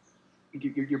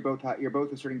 You're both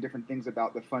asserting different things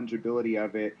about the fungibility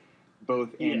of it,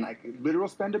 both in like literal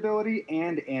spendability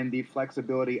and in the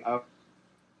flexibility of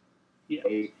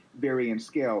a varying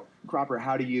scale. Cropper,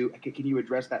 can you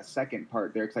address that second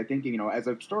part there? Because I think, as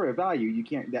a store of value, you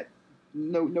can't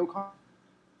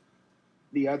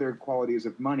the other qualities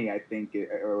of money, I think,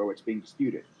 are what's being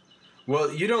disputed.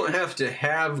 Well, you don't have to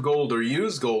have gold or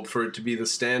use gold for it to be the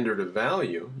standard of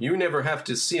value. You never have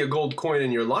to see a gold coin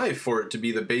in your life for it to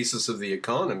be the basis of the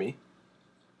economy.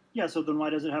 Yeah, so then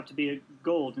why does it have to be a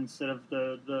gold instead of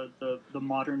the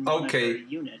modern monetary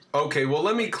unit? Okay, well,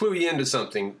 let me clue you into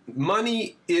something.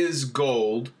 Money is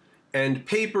gold and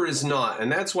paper is not.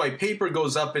 And that's why paper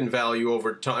goes up in value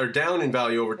over time, or down in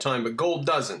value over time, but gold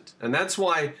doesn't. And that's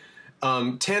why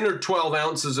 10 or 12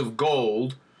 ounces of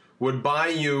gold would buy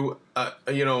you, a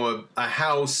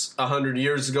house 100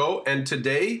 years ago, and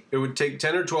today it would take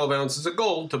 10 or 12 ounces of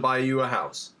gold to buy you a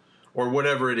house, or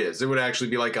whatever it is. It would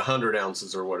actually be like 100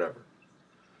 ounces or whatever.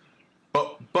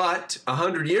 But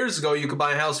 100 years ago, you could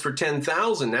buy a house for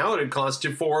 $10,000. Now it'd cost you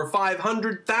 $400,000 or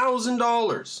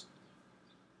 $500,000.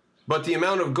 But the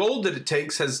amount of gold that it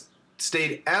takes has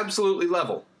stayed absolutely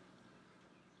level.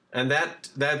 And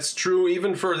that's true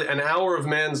even for an hour of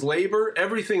man's labor.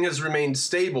 Everything has remained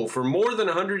stable for more than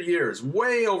 100 years,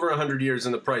 way over 100 years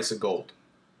in the price of gold.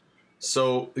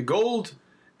 So the gold,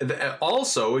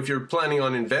 also, if you're planning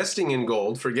on investing in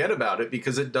gold, forget about it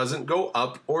because it doesn't go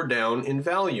up or down in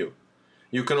value.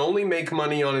 You can only make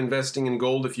money on investing in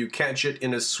gold if you catch it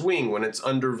in a swing when it's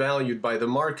undervalued by the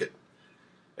market.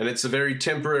 And it's a very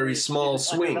temporary small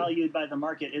swing. Undervalued by the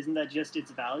market, isn't that just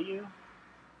its value?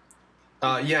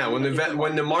 Yeah, when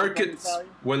the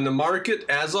market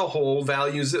as a whole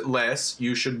values it less,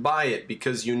 you should buy it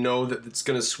because you know that it's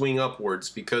going to swing upwards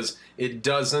because it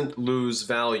doesn't lose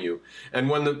value. And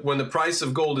when the price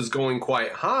of gold is going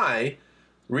quite high,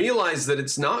 realize that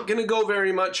it's not going to go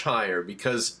very much higher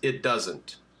because it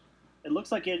doesn't. It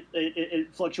looks like it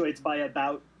fluctuates by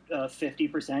about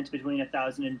 50% between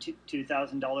 $1,000 and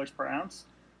 $2,000 per ounce,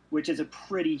 which is a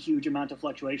pretty huge amount of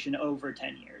fluctuation over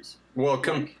 10 years. Well,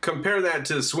 compare that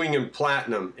to the swing in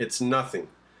platinum. It's nothing.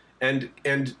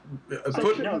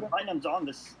 Platinum's on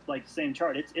this same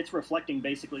chart. It's reflecting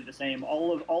basically the same.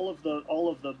 All of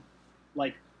the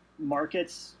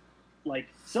markets,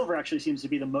 silver actually seems to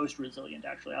be the most resilient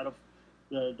actually out of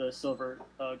the silver,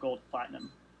 gold,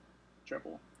 platinum,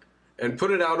 triple. And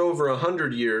put it out over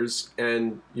 100 years,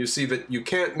 and you see that you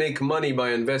can't make money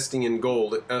by investing in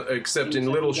gold, except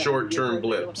in little short-term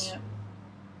blips.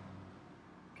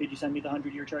 Could you send me the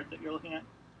 100-year chart that you're looking at?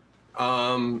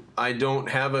 I don't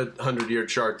have a 100-year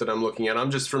chart that I'm looking at. I'm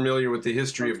just familiar with the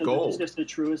history of gold. This is just a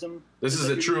truism? This is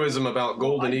a truism about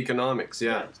gold and economics,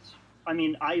 yeah. I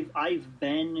mean, I've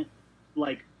been,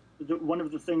 one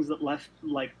of the things that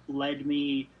led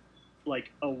me,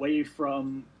 away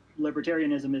from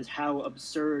libertarianism is how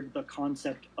absurd the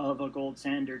concept of a gold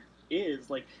standard is.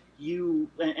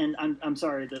 And I'm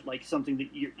sorry that something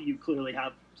that you clearly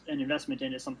have an investment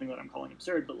in is something that I'm calling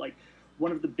absurd, but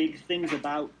one of the big things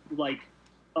about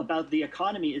the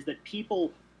economy is that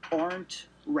people aren't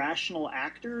rational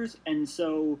actors, and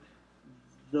so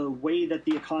the way that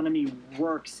the economy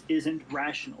works isn't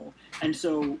rational. And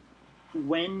so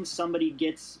when somebody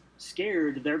gets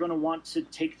scared, they're going to want to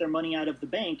take their money out of the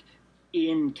bank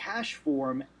in cash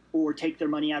form, or take their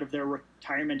money out of their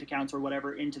retirement accounts or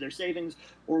whatever into their savings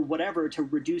or whatever to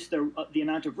reduce the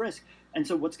amount of risk. And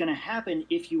so what's going to happen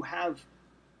if you have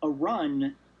a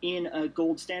run in a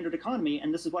gold standard economy,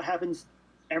 and this is what happens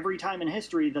every time in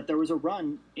history that there was a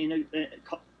run in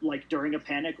like during a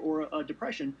panic or a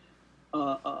depression,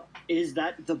 is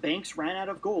that the banks ran out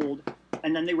of gold,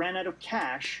 and then they ran out of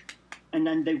cash, and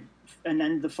then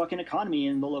the fucking economy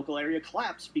in the local area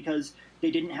collapsed because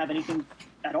they didn't have anything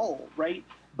at all, right?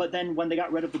 But then when they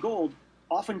got rid of the gold,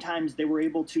 oftentimes they were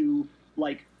able to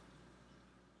like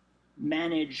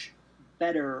manage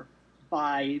better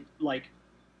by like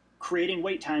creating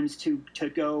wait times to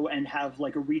go and have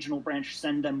like a regional branch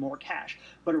send them more cash.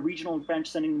 But a regional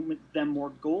branch sending them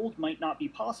more gold might not be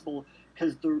possible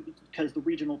because the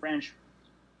regional branch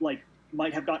like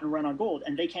might have gotten a run on gold,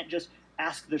 and they can't just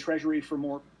ask the treasury for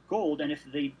more gold. And if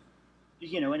they,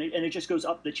 and it just goes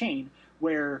up the chain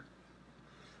where.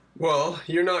 Well,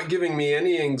 you're not giving me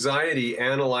any anxiety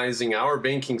analyzing our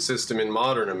banking system in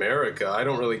modern America. I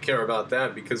don't really care about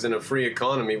that because in a free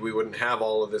economy, we wouldn't have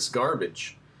all of this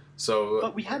garbage. So,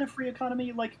 but we had a free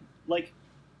economy, like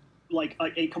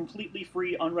a completely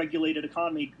free, unregulated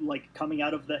economy, like coming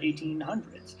out of the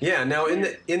 1800s. Yeah. Now, in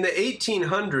the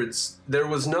 1800s, there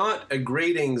was not a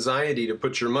great anxiety to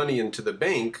put your money into the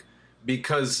bank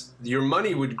because your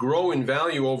money would grow in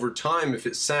value over time if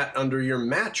it sat under your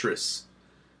mattress.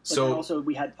 But so also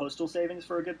we had postal savings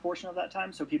for a good portion of that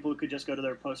time, so people could just go to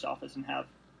their post office and have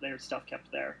their stuff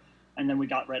kept there. And then we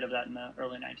got rid of that in the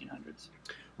early 1900s.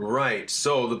 Right.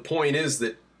 So the point is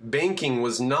that banking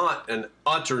was not an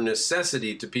utter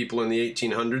necessity to people in the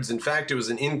 1800s. In fact, it was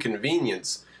an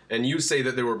inconvenience. And you say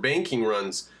that there were banking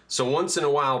runs. So once in a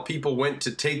while, people went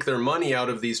to take their money out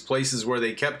of these places where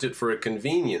they kept it for a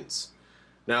convenience.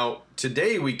 Now,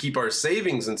 today we keep our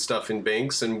savings and stuff in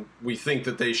banks, and we think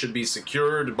that they should be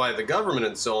secured by the government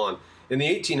and so on. In the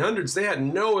 1800s, they had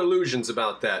no illusions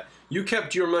about that. You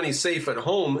kept your money safe at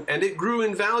home, and it grew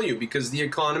in value because the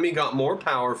economy got more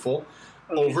powerful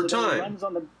over time.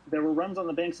 There were runs on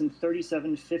the banks in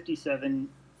 37, 57,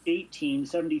 18,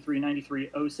 73, 93,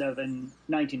 07,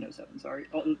 1907, sorry.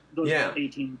 Those were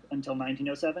 18 until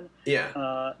 1907.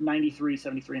 Yeah. 93,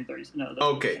 73, and 30. No, those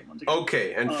okay. were the same ones again.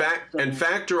 Okay. And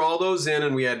factor all those in,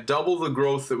 and we had double the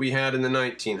growth that we had in the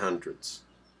 1900s.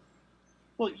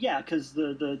 Well, yeah, because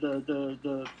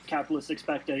the capitalists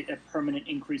expect a permanent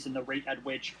increase in the rate at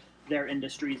which their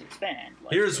industries expand.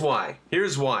 Here's why.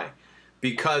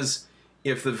 Because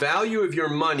if the value of your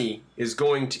money is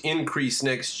going to increase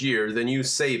next year, then you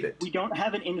save it. We don't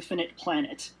have an infinite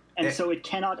planet, and so it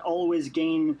cannot always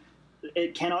gain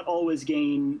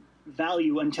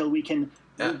value until we can,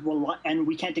 and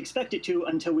we can't expect it to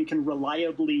until we can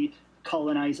reliably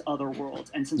colonize other worlds.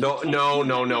 And since no,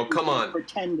 come on.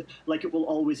 Pretend like it will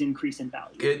always increase in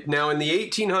value. Now, in the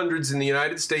 1800s in the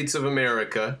United States of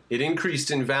America, it increased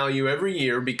in value every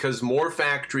year because more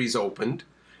factories opened.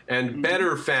 And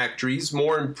better factories,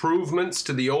 more improvements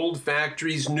to the old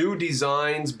factories, new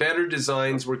designs, better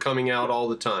designs were coming out all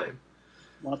the time.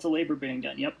 Lots of labor being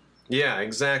done, yep. Yeah,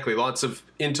 exactly. Lots of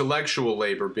intellectual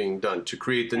labor being done to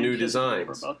create the new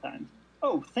designs. Both times.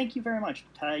 Oh, thank you very much,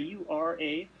 Ty. You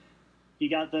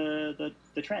got the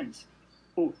trends.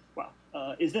 Oh, wow.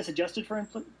 Is this adjusted for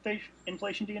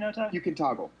inflation, do you know, Ty? You can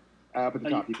toggle. Up at the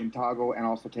top, you can toggle and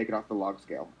also take it off the log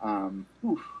scale.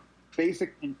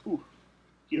 Basic...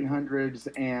 1800s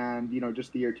and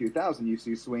just the year 2000, you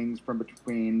see swings from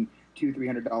between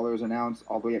 $200-300 an ounce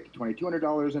all the way up to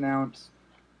 $2,200 an ounce.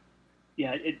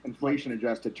 Yeah, inflation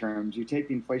adjusted terms. You take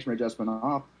the inflation adjustment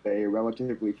off a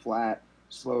relatively flat,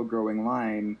 slow growing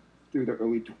line through the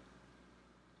early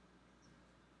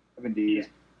 70s. Yeah.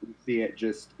 You see it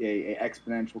just a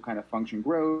exponential kind of function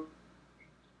growth.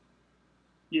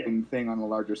 Yeah. Thing on a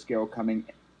larger scale coming.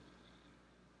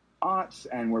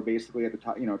 And we're basically at the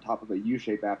top, top of a U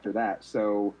shape after that.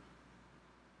 So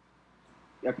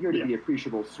appear to be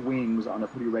appreciable swings on a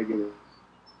pretty regular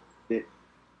that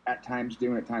at times do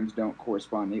and at times don't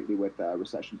correspond neatly with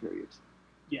recession periods.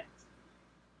 Yeah.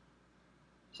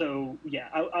 So yeah,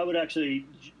 I would actually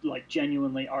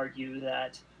genuinely argue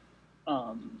that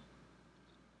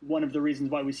one of the reasons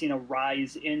why we've seen a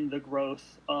rise in the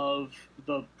growth of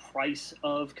the price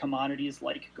of commodities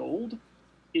like gold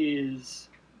is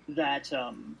that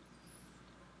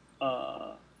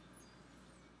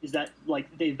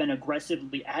they've been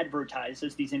aggressively advertised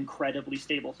as these incredibly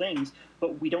stable things,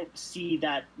 but we don't see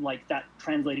that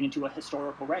translating into a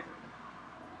historical record.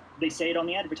 they say it on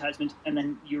the advertisement, and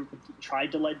then you're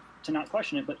tried to not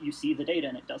question it, but you see the data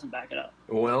and it doesn't back it up.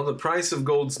 Well, the price of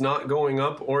gold's not going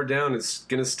up or down. It's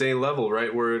going to stay level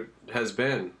right where it has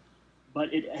been.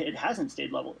 But it hasn't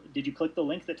stayed level. Did you click the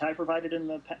link that Ty provided in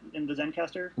the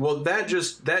Zencaster? Well, that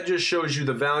just shows you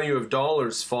the value of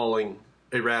dollars falling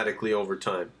erratically over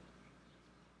time.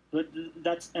 But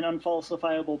that's an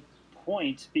unfalsifiable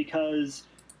point because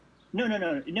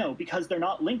no, because they're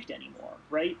not linked anymore,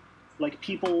 right? Like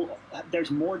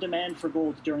there's more demand for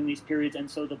gold during these periods, and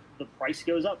so the price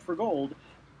goes up for gold,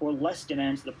 or less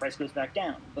demand, so the price goes back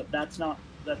down. But that's not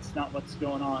what's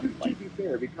going on. To be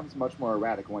fair, it becomes much more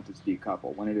erratic once it's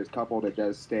decoupled. When it is coupled, it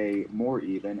does stay more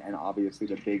even, and obviously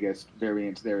the biggest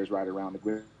variance there is right around the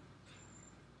grid.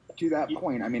 To that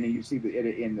point, I mean, you see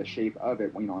it in the shape of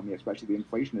it, especially the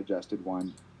inflation-adjusted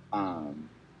one,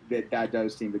 that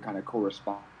does seem to kind of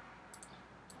correspond.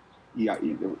 Yeah,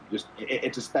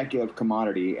 it's a speculative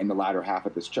commodity in the latter half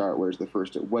of this chart, whereas the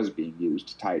first it was being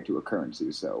used tied to a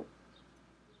currency. So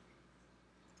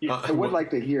I would like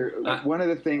to hear one of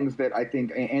the things that I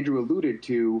think Andrew alluded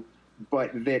to,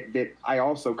 but that I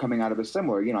also coming out of a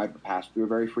similar, I passed through a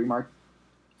very free market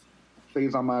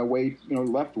phase on my way,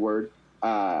 leftward,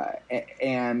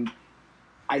 and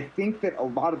I think that a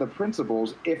lot of the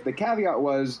principles, if the caveat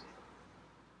was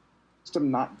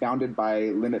system not bounded by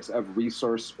limits of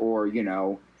resource or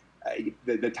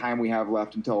the time we have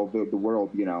left until the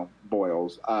world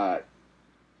boils,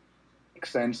 makes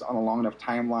sense on a long enough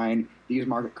timeline. These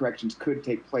market corrections could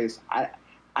take place. I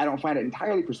don't find it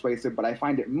entirely persuasive, but I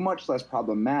find it much less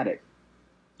problematic.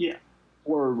 Yeah.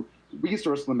 Or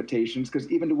resource limitations, because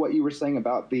even to what you were saying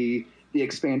about the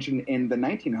expansion in the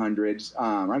 1900s,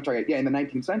 in the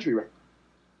 19th century,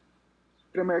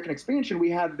 American expansion,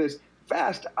 we had this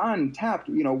vast, untapped,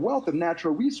 wealth of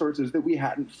natural resources that we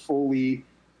hadn't fully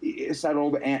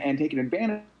settled and taken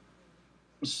advantage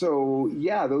of. So,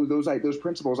 yeah, those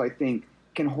principles, I think,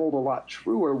 can hold a lot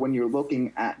truer when you're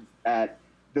looking at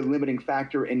the limiting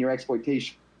factor in your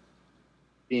exploitation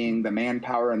being the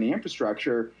manpower and the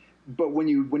infrastructure. But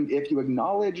if you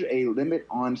acknowledge a limit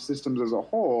on systems as a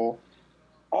whole,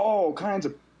 all kinds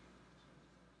of,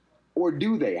 or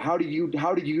do they? How do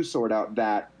you sort out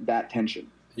that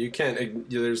tension? You can't.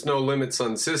 There's no limits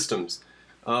on systems.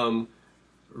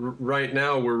 Right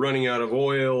now, we're running out of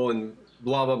oil and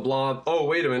blah, blah, blah. Oh,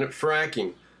 wait a minute,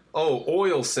 fracking. Oh,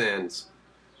 oil sands.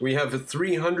 We have a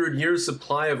 300-year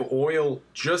supply of oil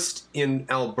just in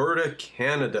Alberta,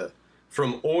 Canada,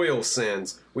 from oil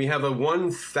sands. We have a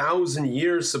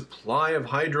 1,000-year supply of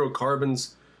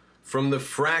hydrocarbons from the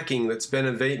fracking that's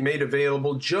been made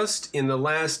available just in the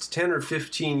last 10 or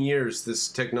 15 years this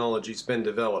technology's been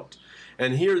developed.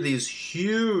 And here, these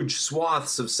huge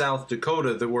swaths of South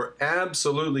Dakota that were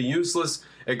absolutely useless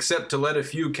except to let a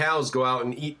few cows go out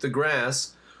and eat the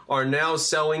grass are now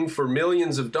selling for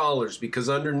millions of dollars because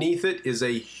underneath it is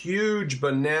a huge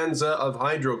bonanza of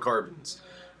hydrocarbons.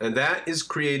 And that is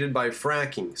created by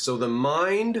fracking. So the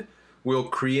mind will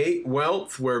create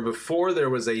wealth where before there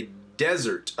was a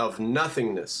desert of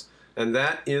nothingness. And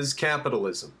that is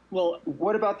capitalism. Well,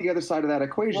 what about the other side of that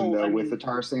equation, with the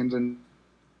tar sands and...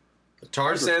 The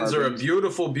tar sands are a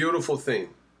beautiful, beautiful thing.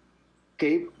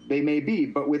 Okay, they may be,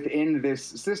 but within this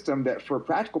system that for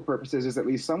practical purposes is at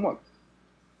least somewhat...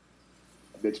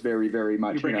 It's very, very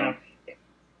much,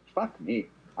 Fuck me.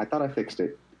 I thought I fixed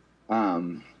it. Are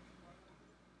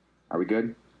we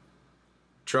good?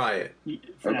 Try it.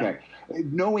 Okay.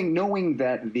 Knowing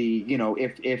that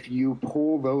if you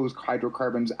pull those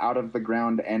hydrocarbons out of the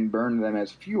ground and burn them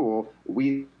as fuel,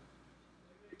 we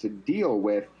to deal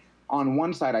with. On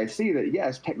one side, I see that,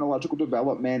 yes, technological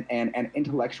development and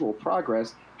intellectual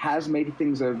progress has made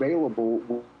things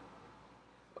available,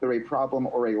 whether a problem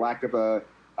or a lack of a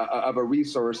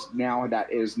resource now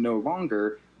that is no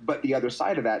longer, but the other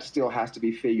side of that still has to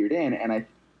be figured in. And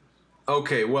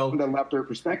from the leftover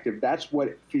perspective, that's what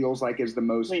it feels like is the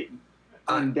most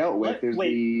undealt with.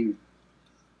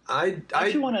 I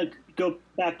actually want to go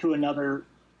back to another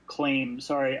claim.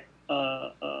 Sorry.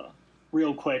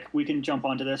 Real quick, we can jump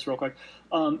onto this real quick.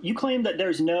 You claim that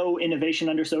there's no innovation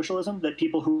under socialism, that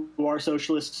people who are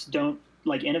socialists don't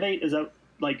innovate. Is that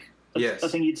a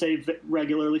thing you'd say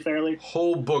regularly, fairly?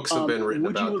 Whole books have been written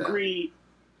about that. Would you agree?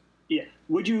 Yeah.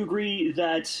 Would you agree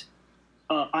that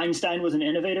Einstein was an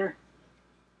innovator?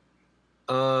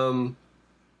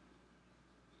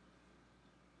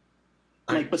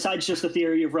 Besides just the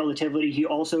theory of relativity, he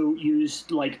also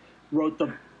wrote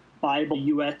the Bible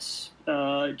U.S.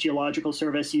 Geological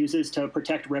Service uses to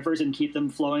protect rivers and keep them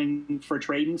flowing for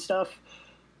trade and stuff.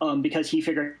 because he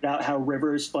figured out how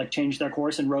rivers like change their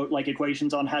course and wrote like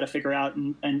equations on how to figure out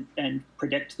and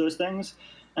predict those things,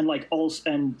 and like also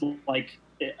and like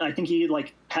I think he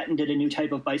like patented a new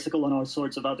type of bicycle and all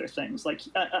sorts of other things. Like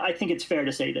I think it's fair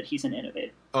to say that he's an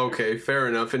innovator. Okay, fair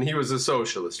enough. And he was a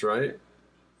socialist, right?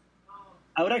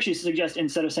 I would actually suggest,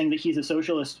 instead of saying that he's a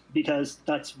socialist, because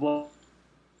that's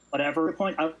whatever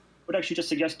point, I would actually just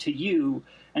suggest to you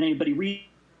and anybody read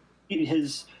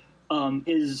his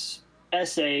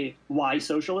essay, Why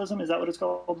Socialism? Is that what it's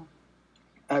called?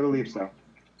 I believe so.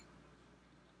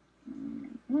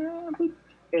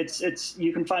 It's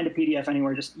you can find a PDF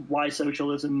anywhere, just Why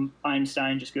Socialism,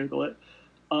 Einstein, just Google it.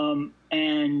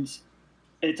 And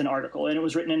it's an article, and it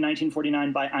was written in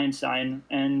 1949 by Einstein,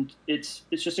 and it's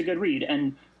just a good read.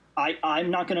 And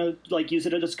I'm not going to like use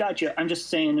it as a gotcha. I'm just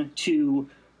saying to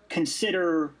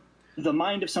consider the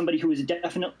mind of somebody who is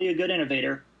definitely a good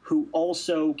innovator, who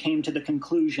also came to the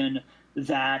conclusion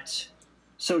that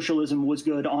socialism was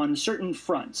good on certain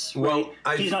fronts. Right?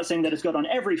 Well, he's not saying that it's good on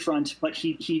every front, but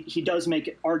he does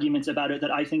make arguments about it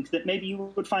that I think that maybe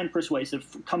you would find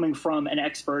persuasive, coming from an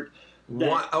expert.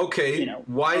 That, okay. You know,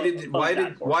 why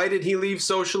did he leave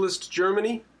socialist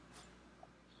Germany?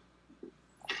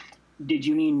 Did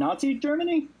you mean Nazi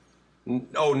Germany?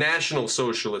 Oh, National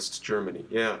Socialist Germany.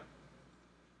 Yeah.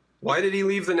 Why did he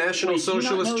leave the National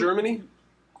Socialist Germany?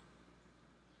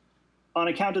 On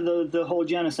account of the whole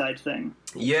genocide thing.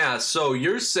 Yeah, so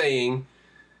you're saying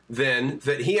then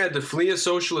that he had to flee a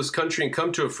socialist country and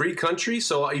come to a free country?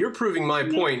 So you're proving my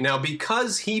point. Now,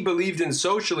 because he believed in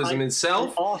socialism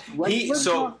himself, in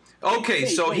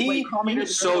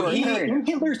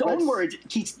Hitler's own words,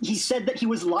 he said that he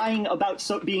was lying about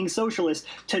being socialist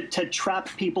to trap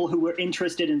people who were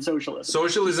interested in socialism.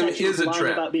 Socialism is a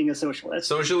trap. About being a socialist.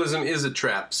 Socialism is a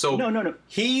trap. So no.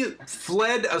 He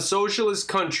fled a socialist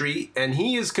country, and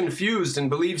he is confused and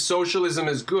believes socialism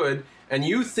is good. And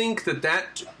you think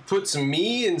that puts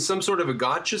me in some sort of a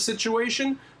gotcha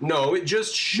situation? No, it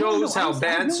just shows how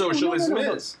bad socialism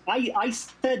is. I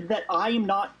said that I'm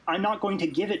not going to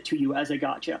give it to you as a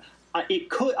gotcha. I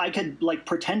could like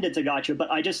pretend it's a gotcha, but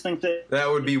I just think that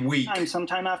would be weak.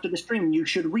 Sometime after the stream, you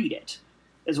should read it.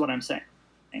 Is what I'm saying.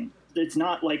 It's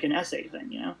not like an essay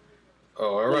thing, you know.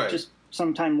 Oh, all right. Just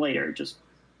sometime later. Just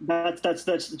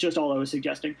that's just all I was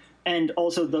suggesting. And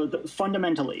also, the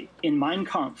fundamentally in Mein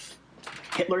Kampf,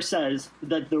 Hitler says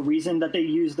that the reason that they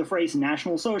use the phrase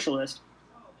National Socialist,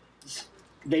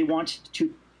 they want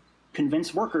to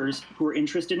convince workers who are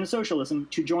interested in socialism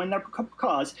to join their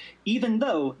cause, even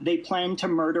though they plan to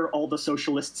murder all the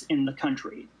socialists in the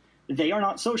country. They are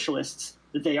not socialists,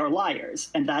 they are liars.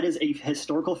 And that is a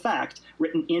historical fact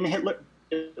written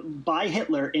by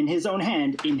Hitler in his own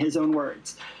hand, in his own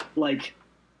words. Like,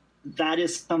 that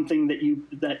is something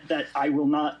that I will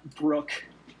not brook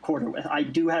quarter with. I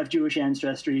do have Jewish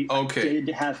ancestry. Okay. I did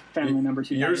have family members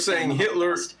who. You're saying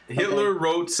Hitler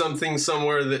wrote something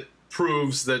somewhere that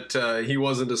proves that he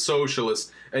wasn't a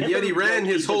socialist, and Hitler yet he ran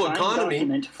his whole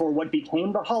economy for what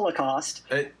became the Holocaust.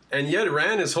 And yet he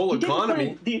ran his whole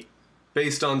economy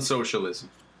based on socialism.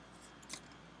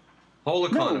 Whole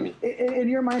economy. No, in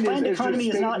your mind, is just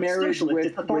state marriage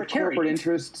with corporate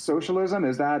interest socialism?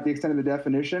 Is that the extent of the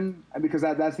definition? Because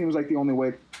that seems like the only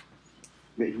way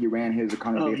that he ran his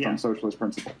economy based on socialist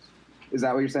principles. Is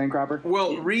that what you're saying, Cropper?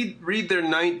 Well, read their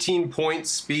 19-point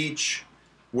speech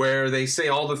where they say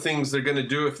all the things they're going to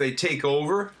do if they take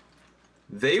over.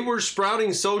 They were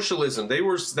sprouting socialism.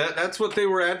 That's what they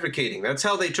were advocating. That's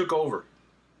how they took over.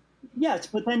 Yes,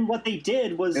 but then what they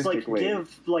did was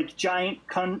give giant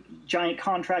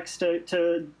contracts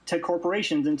to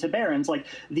corporations and to barons. Like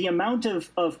the amount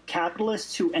of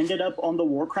capitalists who ended up on the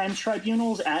war crimes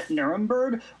tribunals at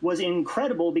Nuremberg was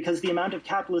incredible, because the amount of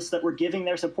capitalists that were giving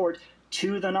their support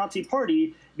to the Nazi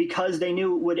Party because they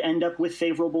knew it would end up with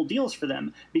favorable deals for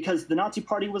them, because the Nazi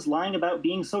Party was lying about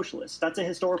being socialist. That's a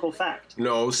historical fact.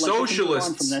 No,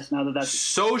 socialists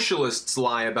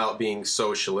lie about being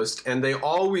socialist, and they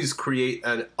always create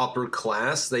an upper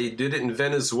class. They did it in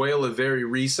Venezuela very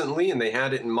recently, and they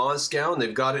had it in Moscow, and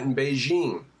they've got it in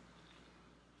Beijing.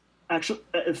 Actually,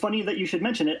 funny that you should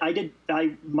mention it.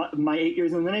 My 8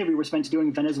 years in the Navy were spent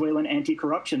doing Venezuelan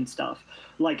anti-corruption stuff.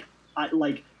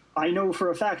 I know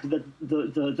for a fact that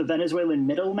the Venezuelan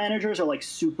middle managers are like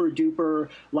super duper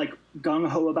like gung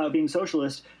ho about being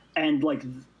socialist, and like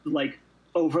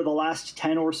over the last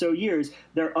 10 or so years,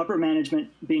 their upper management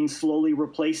being slowly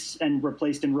replaced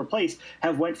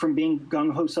have went from being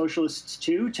gung ho socialists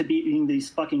to being these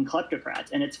fucking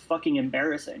kleptocrats, and it's fucking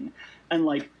embarrassing. And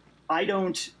like I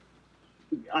don't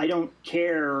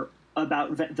care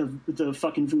about the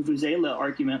fucking Vuvuzela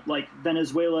argument. Like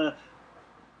Venezuela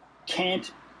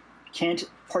can't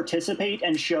participate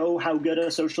and show how good a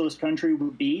socialist country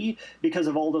would be because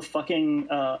of all the fucking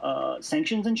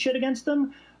sanctions and shit against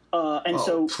them.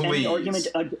 Any argument.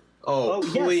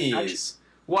 Please. Yes,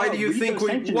 why do you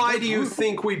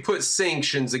think we put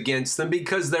sanctions against them?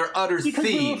 Because they're utter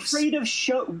thieves.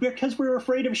 Because we're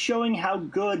afraid of showing how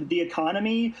good the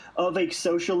economy of a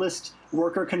socialist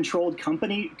worker-controlled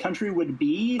country would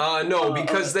be.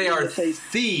 Because they are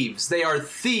thieves. They are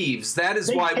thieves. That is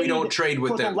why we don't trade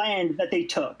with them. For the land that they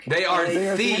took. They are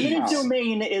thieves. Eminent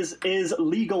domain is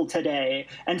legal today,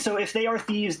 and so if they are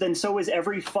thieves, then so is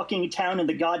every fucking town in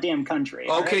the goddamn country.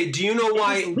 Okay, right? Do you know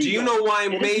why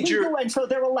major? And so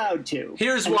they're allowed to.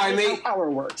 Here's why how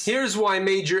power works. Here's why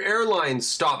major airlines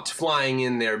stopped flying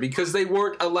in there, because they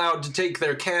weren't allowed to take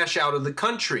their cash out of the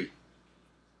country.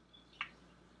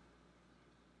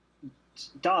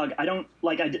 Dog, I don't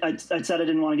like. I said I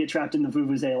didn't want to get trapped in the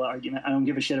Vuvuzela argument. I don't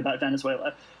give a shit about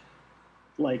Venezuela.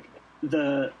 Like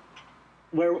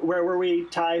where were we,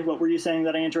 Ty? What were you saying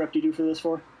that I interrupted you for this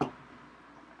for?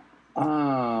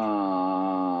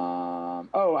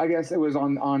 I guess it was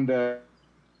on the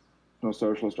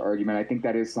socialist argument. I think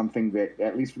that is something that,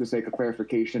 at least for the sake of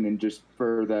clarification and just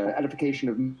for the edification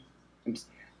of,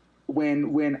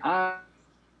 when I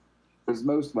was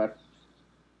most left.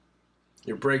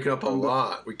 You're breaking up a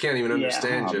lot. We can't even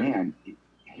understand you. Oh, man.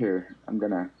 Here, I'm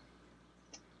going to...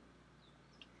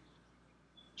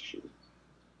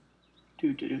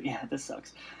 Yeah, this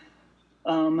sucks.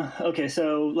 Okay,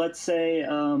 so let's say,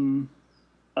 so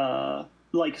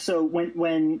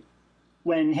when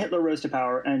Hitler rose to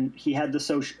power and he had the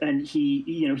social, and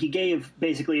he gave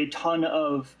basically a ton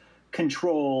of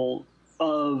control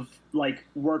of like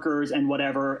workers and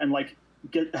whatever, and like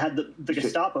had the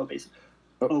Gestapo basically.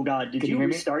 Oh God! Did you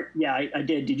restart? Yeah, I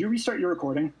did. Did you restart your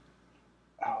recording?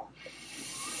 Oh,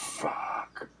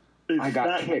 fuck! I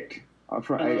got kicked.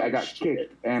 I got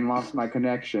kicked and lost my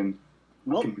connection.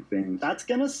 Well, that's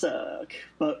gonna suck.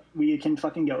 But we can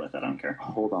fucking go with it. I don't care.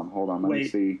 Hold on. Let me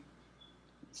see.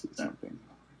 Let's see something.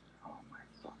 Oh my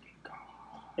fucking God!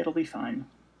 It'll be fine.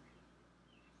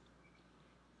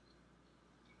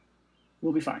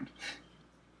 We'll be fine.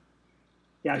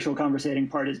 The actual conversating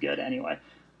part is good anyway.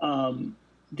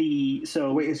 Wait,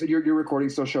 so your recording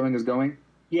still showing is going?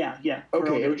 Yeah.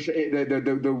 Okay,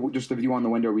 just the view on the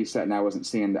window reset, and I wasn't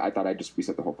seeing that. I thought I just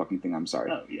reset the whole fucking thing. I'm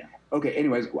sorry. Oh yeah. Okay.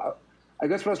 Anyways, I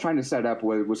guess what I was trying to set up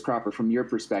was Cropper. From your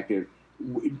perspective,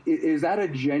 is that a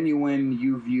genuine?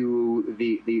 You view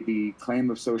the claim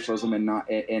of socialism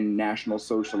and National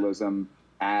Socialism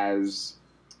as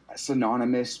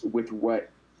synonymous with what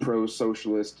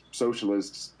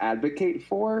socialists advocate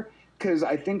for? Because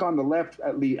I think on the left,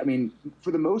 at least, I mean,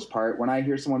 for the most part, when I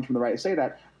hear someone from the right say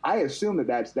that, I assume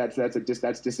that's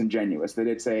disingenuous. That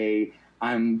it's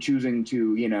I'm choosing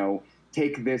to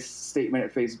take this statement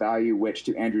at face value, which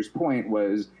to Andrew's point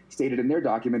was stated in their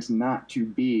documents not to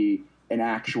be an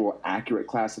actual accurate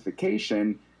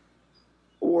classification.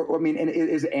 Or I mean,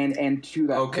 and to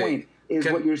that point,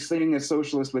 what you're saying as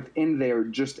socialist within there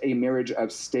just a marriage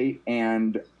of state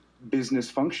and business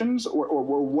functions, or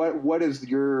what is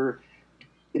your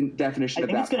definition of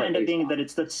that? I think it's going to end up being that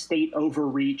it's the state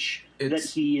overreach that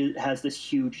he has this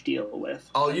huge deal with.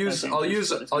 I'll use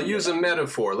a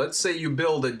metaphor. Let's say you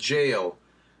build a jail,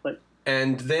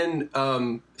 and then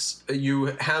you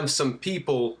have some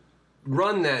people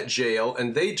run that jail,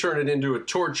 and they turn it into a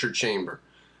torture chamber.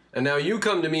 And now you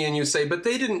come to me and you say, but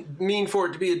they didn't mean for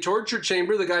it to be a torture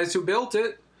chamber, the guys who built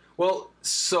it. Well,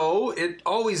 so it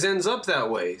always ends up that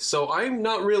way. So I'm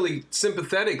not really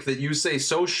sympathetic that you say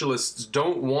socialists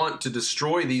don't want to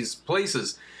destroy these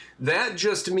places. That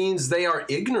just means they are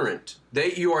ignorant.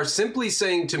 You are simply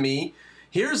saying to me,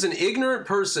 here's an ignorant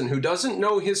person who doesn't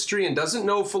know history and doesn't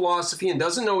know philosophy and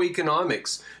doesn't know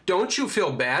economics. Don't you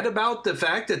feel bad about the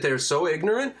fact that they're so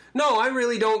ignorant? No, I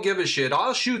really don't give a shit.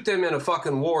 I'll shoot them in a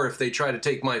fucking war if they try to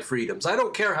take my freedoms. I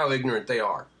don't care how ignorant they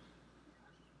are.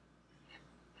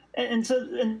 And so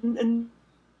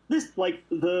this, like,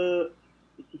 the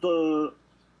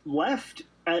left,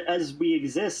 as we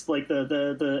exist, like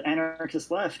the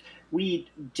anarchist left, we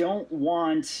don't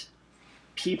want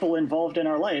people involved in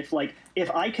our life. Like,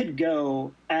 if I could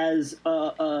go as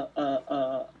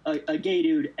a gay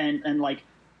dude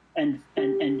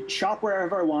and shop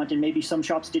wherever I want, and maybe some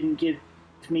shops didn't give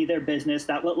me their business,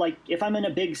 that would, like, if I'm in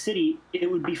a big city,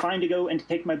 it would be fine to go and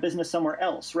take my business somewhere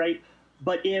else, right?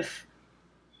 But if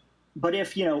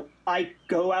I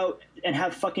go out and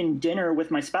have fucking dinner with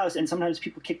my spouse and sometimes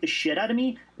people kick the shit out of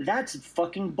me, that's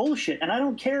fucking bullshit. And I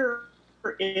don't care.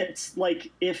 It's like,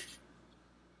 if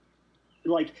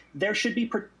like there should be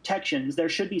protections. There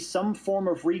should be some form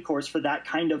of recourse for that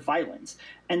kind of violence.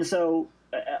 And so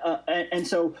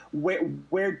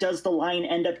where does the line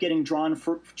end up getting drawn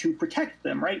to protect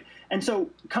them, right? And so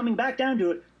coming back down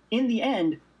to it, in the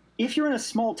end, if you're in a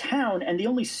small town and the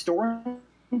only store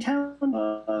in town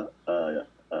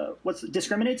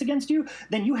discriminates against you,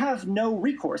 then you have no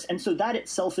recourse, and so that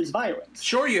itself is violence.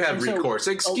 Sure, you have recourse.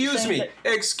 Excuse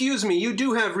me. You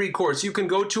do have recourse. You can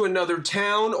go to another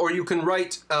town, or you can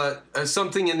write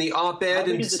something in the op-ed. How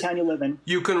big is the town you live in?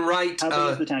 You can write. How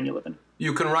big is the town you live in?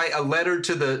 You can write a letter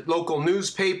to the local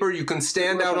newspaper. You can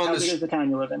stand out on How big is the town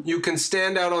you live in? You can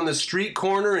stand out on the street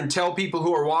corner and tell people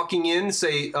who are walking in,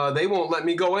 say they won't let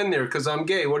me go in there because I'm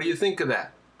gay. What do you think of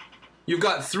that? You've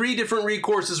got 3 different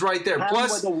recourses right there.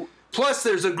 Plus,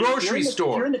 there's a grocery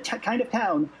store. If you're in the kind of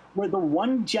town where the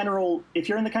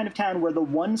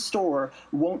one store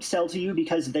won't sell to you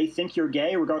because they think you're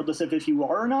gay, regardless of if you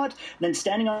are or not, then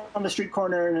standing on the street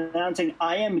corner and announcing,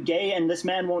 I am gay and this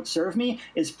man won't serve me,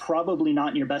 is probably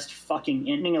not in your best fucking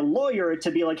ending. A lawyer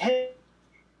to be like, hey,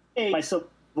 my civil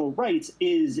rights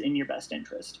is in your best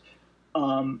interest.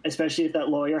 Especially if that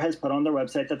lawyer has put on their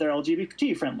website that they're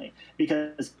LGBT friendly,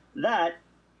 because that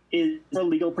is the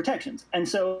legal protections. And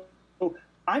so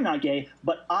I'm not gay,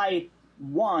 but I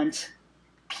want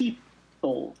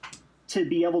people to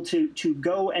be able to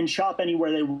go and shop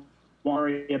anywhere they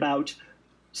worry about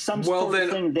some sort of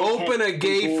thing. Well, then open a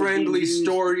gay-friendly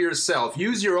store yourself.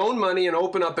 Use your own money and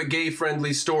open up a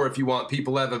gay-friendly store if you want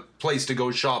people to have a place to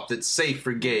go shop that's safe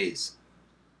for gays.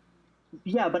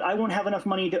 Yeah, but I won't have enough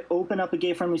money to open up a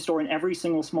gay-friendly store in every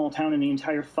single small town in the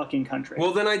entire fucking country.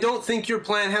 Well, then I don't think your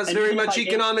plan has very much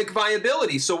economic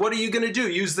viability. So what are you going to do?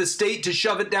 Use the state to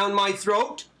shove it down my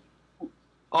throat?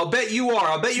 I'll bet you are.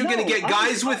 I'll bet you're going to get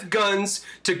guys with guns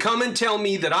to come and tell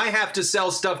me that I have to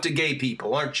sell stuff to gay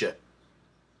people, aren't you?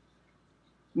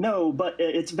 No, but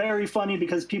it's very funny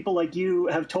because people like you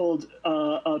have told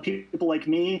people like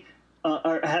me,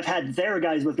 or have had their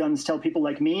guys with guns tell people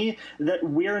like me that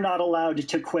we're not allowed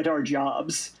to quit our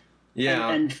jobs.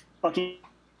 Yeah. And fucking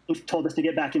told us to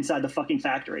get back inside the fucking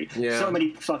factory so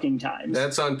many fucking times.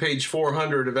 That's on page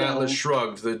 400 of Atlas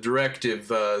Shrugged, the directive.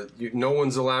 No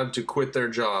one's allowed to quit their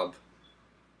job.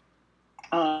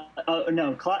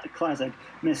 No, classic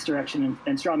misdirection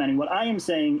and strawmanning. What I am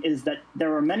saying is that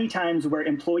there are many times where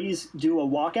employees do a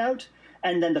walkout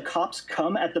and then the cops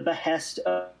come at the behest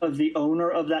of the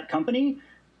owner of that company,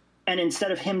 and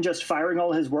instead of him just firing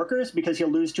all his workers because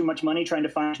he'll lose too much money trying to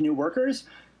find new workers,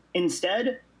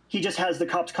 instead he just has the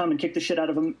cops come and kick the shit out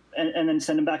of him and then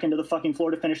send him back into the fucking floor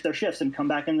to finish their shifts and come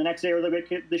back in the next day or they'll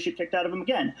get the shit kicked out of him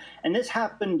again. And this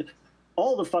happened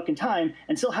all the fucking time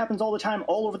and still happens all the time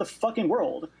all over the fucking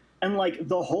world. And like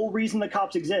the whole reason the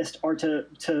cops exist are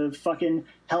to fucking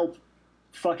help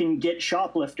fucking get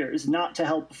shoplifters, not to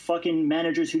help fucking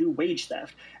managers who do wage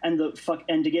theft, and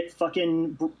to get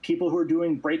fucking people who are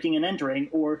doing breaking and entering,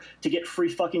 or to get free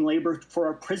fucking labor for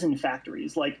our prison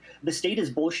factories. Like, the state is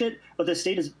bullshit, but the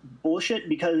state is bullshit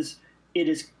because it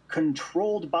is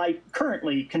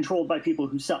currently controlled by people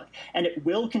who suck, and it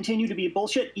will continue to be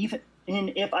bullshit even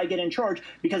if I get in charge,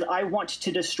 because I want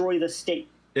to destroy the state.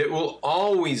 It will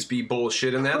always be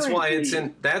bullshit, and that's why it's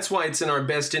in our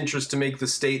best interest to make the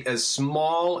state as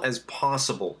small as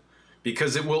possible,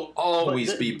 because it will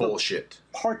always be bullshit.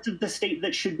 Parts of the state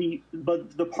that should be,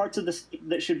 but the parts of the state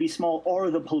that should be small are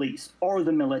the police, are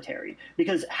the military,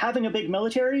 because having a big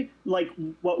military, like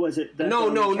what was it? No.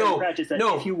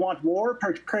 If you want war,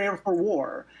 prepare for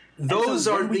war. Those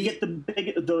are we get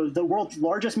the world's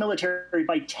largest military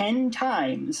by 10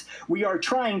 times. We are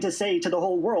trying to say to the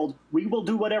whole world, we will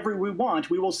do whatever we want.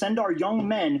 We will send our young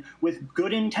men with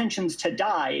good intentions to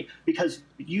die because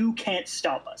you can't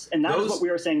stop us. And that is what we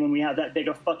are saying when we have that big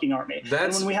a fucking army.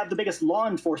 And when we have the biggest law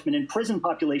enforcement and prison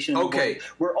population in the world,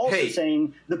 we're also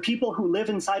saying the people who live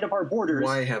inside of our borders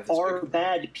are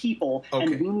bad people,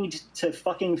 and we need to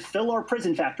fucking fill our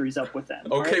prison factories up with them.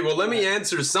 Okay, well, let me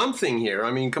answer something here.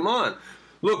 I mean, come on.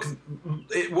 Look,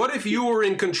 what if you were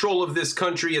in control of this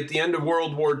country at the end of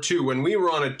World War II when we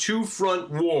were on a two-front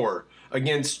war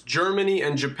against Germany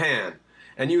and Japan,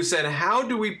 and you said, how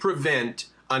do we prevent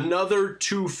another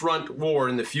two-front war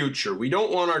in the future? We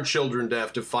don't want our children to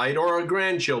have to fight, or our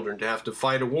grandchildren to have to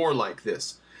fight a war like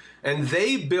this. And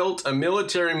they built a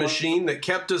military machine that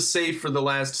kept us safe for the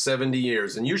last 70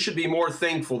 years, and you should be more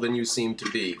thankful than you seem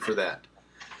to be for that.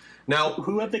 Now,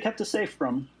 who have they kept us safe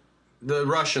from? The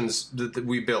Russians that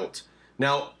we built.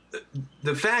 Now,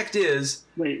 the fact is...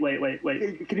 Wait.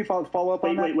 Can you follow up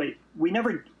on that? Wait. We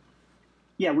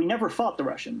never fought the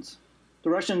Russians.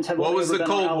 The Russians have only been an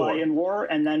ally in war,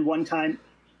 and then one time...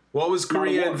 What was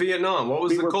Korea and Vietnam? What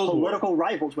was the Cold War? We were political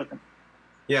rivals with them.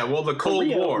 Yeah, well, the Cold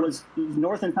War was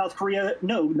North and South Korea.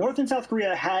 No, North and South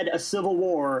Korea had a civil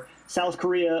war. South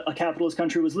Korea, a capitalist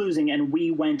country, was losing, and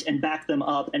we went and backed them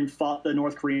up and fought the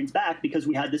North Koreans back because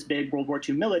we had this big World War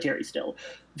II military still.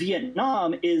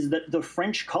 Vietnam is that the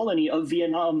French colony of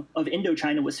Vietnam, of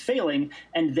Indochina, was failing,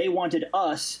 and they wanted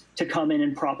us to come in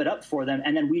and prop it up for them.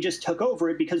 And then we just took over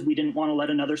it because we didn't want to let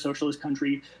another socialist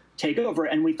country take over,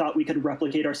 and we thought we could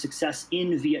replicate our success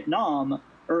in Vietnam,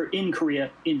 or in Korea,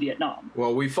 in Vietnam.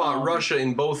 Well, we fought Russia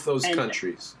in both those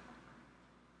countries.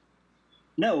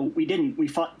 No, we didn't. We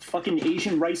fought fucking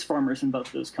Asian rice farmers in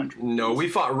both those countries. No, we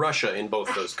fought Russia in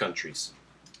both those countries.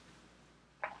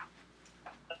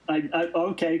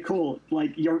 Okay, cool.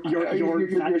 Like you're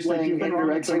saying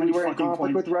indirectly we were in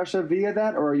conflict with Russia via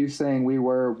that, or are you saying we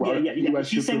were? Yeah.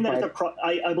 He's saying that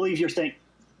I believe you're saying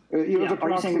it was a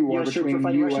proxy war between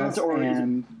the U.S.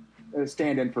 and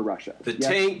stand-in for Russia. The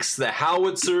tanks, the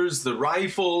howitzers, the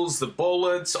rifles, the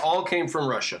bullets, all came from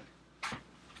Russia.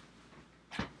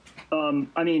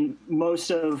 I mean,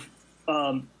 most of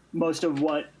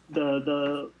what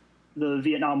the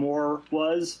Vietnam War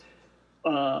was,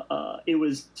 it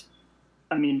was,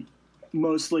 I mean,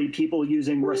 mostly people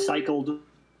using recycled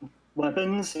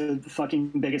weapons, the fucking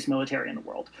biggest military in the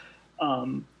world.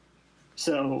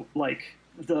 So, like,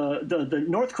 the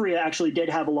North Korea actually did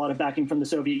have a lot of backing from the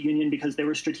Soviet Union because they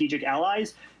were strategic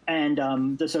allies, and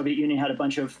the Soviet Union had a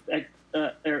bunch of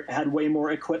had way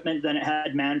more equipment than it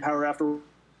had manpower after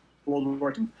World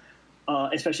War II,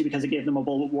 especially because it gave them a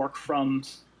bulwark from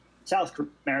South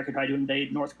America try to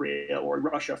invade North Korea or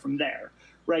Russia from there,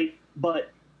 right?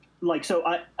 But like, so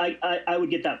I would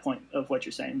get that point of what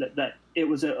you're saying, that it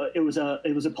was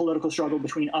a political struggle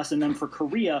between us and them for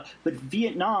Korea, but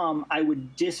Vietnam, I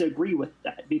would disagree with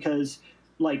that because,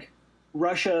 like,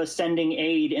 Russia sending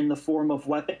aid in the form of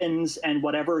weapons and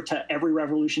whatever to every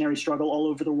revolutionary struggle all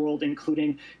over the world,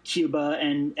 including Cuba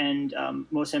and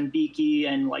Mozambique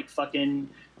and like fucking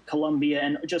Colombia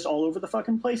and just all over the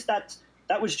fucking place. That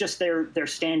was just their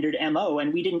standard MO.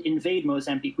 And we didn't invade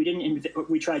Mozambique.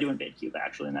 We tried to invade Cuba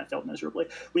actually, and that failed miserably.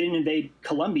 We didn't invade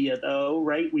Colombia though,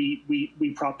 right?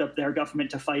 We propped up their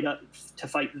government to fight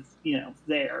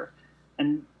there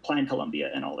and plan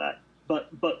Colombia and all that.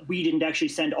 But we didn't actually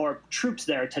send our troops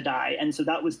there to die, and so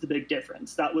that was the big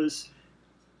difference. That was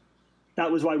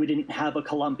why we didn't have a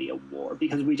Colombia war,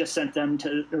 because we just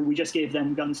gave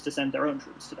them guns to send their own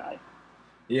troops to die.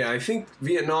 Yeah, I think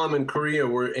Vietnam and Korea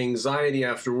were anxiety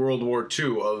after World War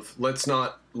II of let's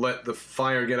not let the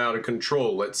fire get out of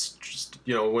control. Let's just,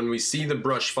 when we see the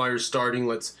brush fire starting,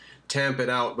 let's tamp it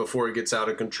out before it gets out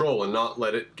of control and not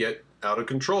let it get out of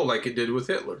control like it did with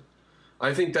Hitler.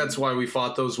 I think that's why we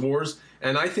fought those wars,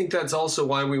 and I think that's also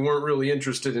why we weren't really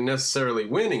interested in necessarily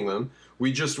winning them.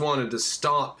 We just wanted to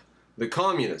stop the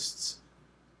communists.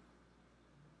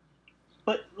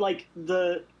 But like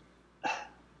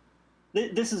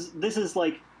this is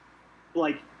like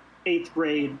 8th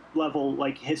grade level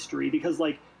like history, because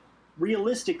like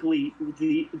realistically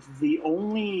the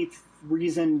only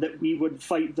reason that we would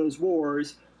fight those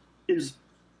wars is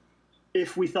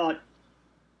if we thought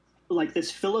like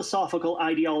this philosophical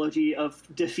ideology of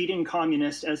defeating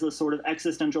communists as a sort of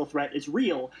existential threat is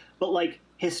real. But like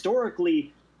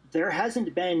historically, there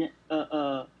hasn't been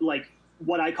like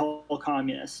what I call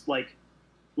communist. Like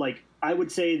I would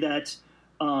say that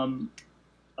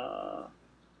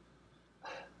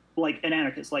like an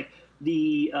anarchist, like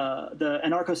the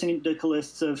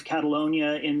anarcho-syndicalists of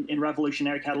Catalonia in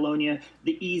revolutionary Catalonia,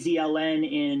 the EZLN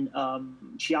in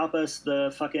Chiapas,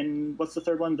 the fucking, what's the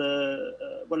third one?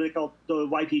 The what are they called? The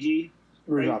YPG,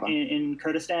 right? in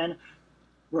Kurdistan.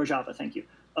 Rojava, thank you.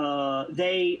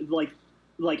 They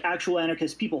like actual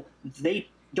anarchist people. They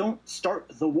don't start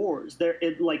the wars.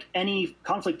 Like any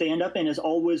conflict they end up in is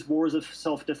always wars of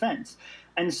self-defense,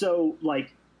 and so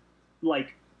like.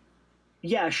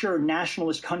 Yeah, sure,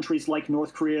 nationalist countries like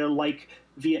North Korea, like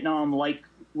Vietnam, like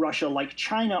Russia, like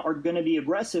China are going to be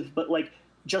aggressive, but like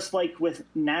just like with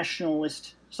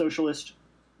nationalist socialist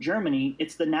Germany,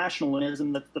 it's the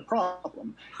nationalism that's the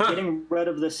problem. Getting rid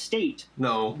of the state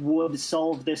would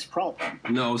solve this problem.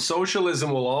 No, socialism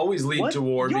will always lead to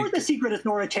war. You're the secret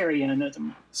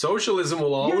authoritarianism. Socialism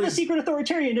will always... You're the secret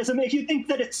authoritarianism if you think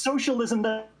that it's socialism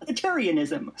that's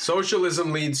authoritarianism.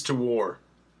 Socialism leads to war.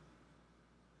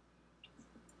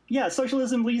 Yeah,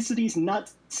 socialism leads to these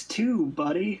nuts too,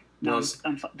 buddy. No,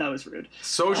 that was rude.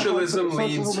 Socialism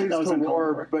leads to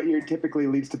war, but it typically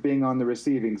leads to being on the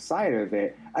receiving side of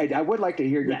it. I would like to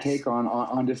hear your take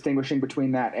on distinguishing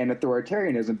between that and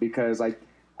authoritarianism, because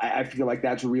I feel like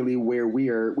that's really where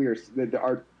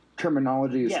our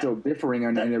terminology is still differing,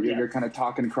 and they're kind of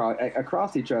talking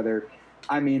across each other.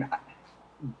 I mean,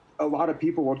 a lot of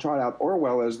people will trot out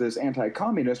Orwell as this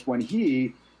anti-communist when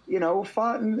he,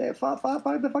 fought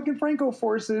by the fucking Franco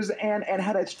forces and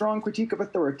had a strong critique of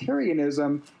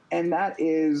authoritarianism. And that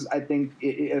is, I think,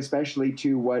 especially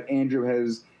to what Andrew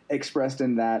has expressed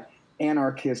in that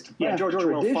anarchist George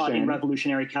Orwell tradition. fought in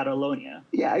revolutionary Catalonia.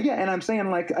 Yeah, and I'm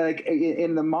saying like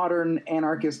in the modern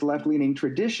anarchist left-leaning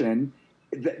tradition,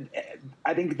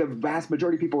 I think the vast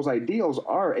majority of people's ideals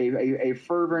are a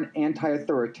fervent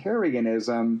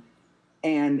anti-authoritarianism,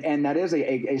 and that is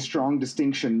a strong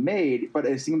distinction made. But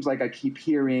it seems like I keep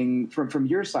hearing from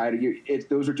your side,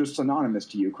 those are just synonymous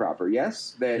to you, Cropper.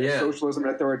 Yes, that socialism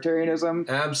and authoritarianism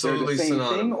absolutely they're the same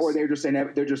synonymous. thing, or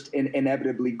they're just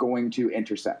inevitably going to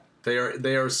intersect. They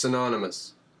are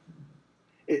synonymous.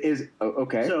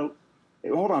 Okay. So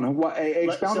hold on.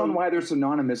 Expound on why they're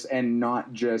synonymous and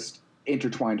not just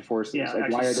intertwined forces.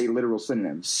 Why are they literal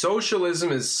synonyms?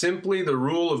 Socialism is simply the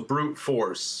rule of brute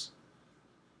force.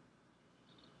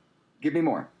 Give me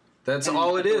more. That's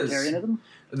all it is.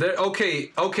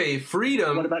 Okay,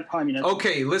 freedom. What about communism?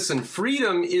 Okay, listen,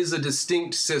 freedom is a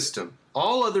distinct system.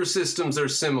 All other systems are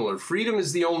similar. Freedom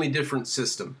is the only different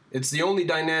system. It's the only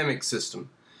dynamic system.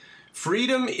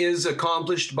 Freedom is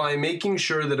accomplished by making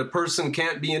sure that a person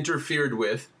can't be interfered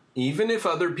with, even if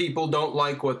other people don't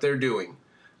like what they're doing.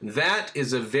 That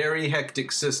is a very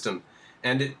hectic system,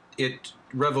 and it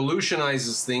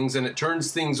revolutionizes things and it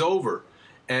turns things over,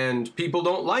 and people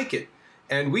don't like it.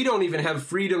 And we don't even have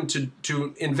freedom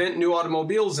to invent new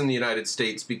automobiles in the United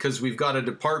States because we've got a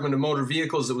Department of Motor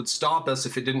Vehicles that would stop us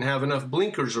if it didn't have enough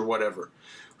blinkers or whatever.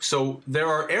 So there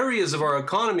are areas of our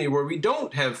economy where we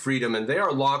don't have freedom, and they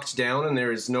are locked down, and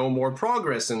there is no more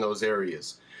progress in those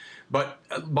areas. But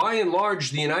by and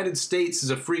large, the United States is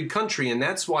a free country, and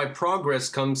that's why progress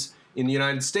comes in the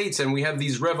United States. And we have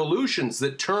these revolutions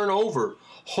that turn over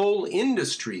whole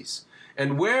industries.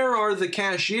 And where are the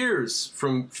cashiers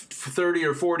from 30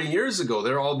 or 40 years ago?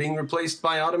 They're all being replaced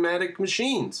by automatic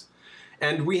machines.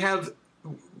 And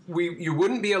you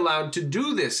wouldn't be allowed to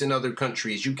do this in other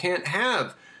countries. You can't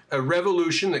have a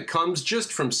revolution that comes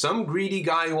just from some greedy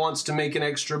guy who wants to make an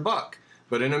extra buck.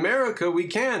 But in America, we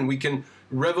can. We can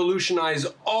revolutionize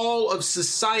all of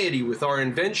society with our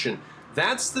invention.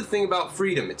 That's the thing about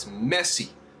freedom. It's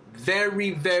messy.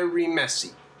 Very, very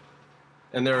messy.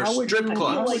 And there are strip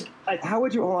clubs. How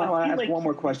would you, hold on, I want to ask one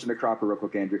more question to Cropper real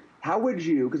quick, Andrew. How would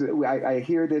you, because I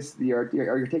hear this, you're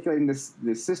articulating this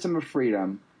system of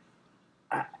freedom.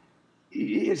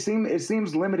 It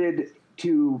seems limited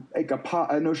to like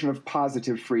a notion of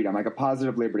positive freedom, like a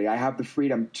positive liberty. I have the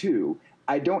freedom to.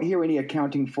 I don't hear any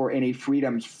accounting for any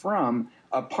freedoms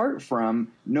apart from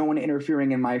no one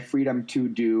interfering in my freedom to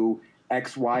do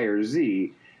X, Y, or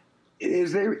Z.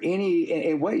 Is there any,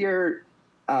 in what you're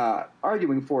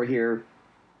arguing for here,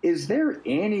 is there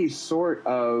any sort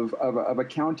of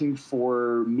accounting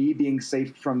for me being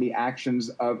safe from the actions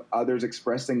of others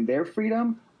expressing their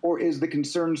freedom? Or is the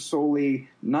concern solely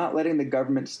not letting the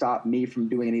government stop me from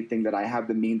doing anything that I have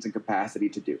the means and capacity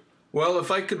to do? Well,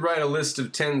 if I could write a list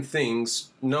of 10 things,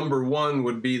 number 1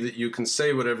 would be that you can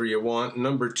say whatever you want.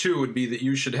 Number 2 would be that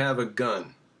you should have a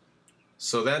gun.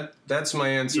 So that's my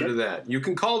answer to that. You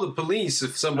can call the police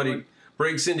if somebody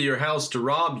breaks into your house to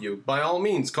rob you. By all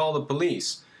means, call the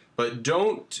police. But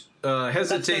don't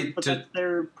hesitate that's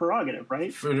their prerogative,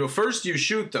 right? First, you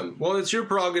shoot them. Well, it's your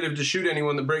prerogative to shoot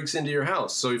anyone that breaks into your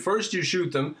house. So first you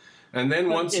shoot them, and then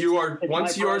once you are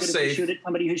safe, to shoot at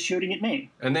somebody who's shooting at me.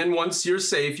 And then once you're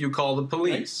safe, you call the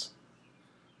police.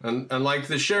 Right. And like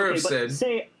the sheriff said,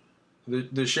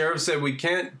 the sheriff said we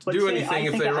can't do anything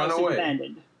if they run away.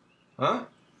 Abandoned. Huh?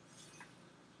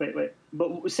 Wait.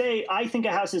 But say I think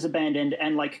a house is abandoned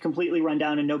and like completely run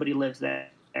down and nobody lives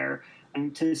there,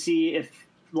 and to see if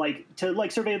to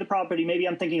survey the property, maybe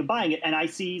I'm thinking of buying it, and I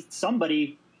see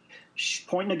somebody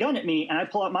pointing a gun at me, and I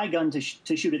pull out my gun to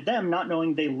shoot at them, not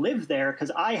knowing they live there,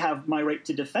 because I have my right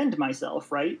to defend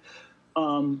myself, right?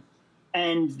 And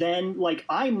then,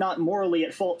 I'm not morally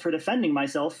at fault for defending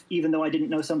myself, even though I didn't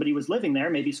know somebody was living there,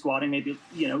 maybe squatting, maybe,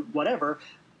 whatever.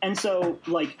 And so,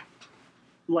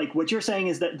 what you're saying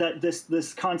is that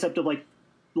this concept of,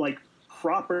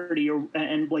 property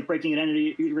and breaking an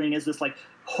entering is this,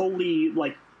 holy,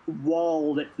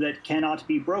 wall that cannot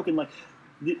be broken.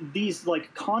 These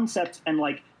concepts and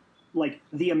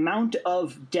the amount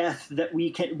of death that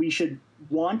we should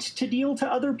want to deal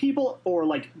to other people, or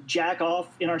jack off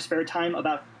in our spare time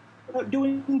about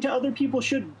doing to other people,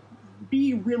 should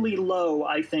be really low,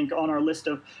 I think, on our list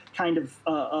of kind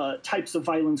of types of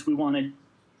violence we want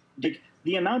to.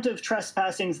 the amount of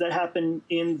trespassings that happen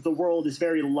in the world is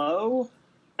very low,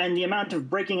 and the amount of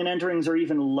breaking and enterings are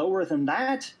even lower than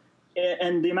that,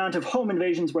 and the amount of home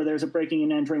invasions where there's a breaking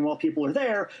and entering while people are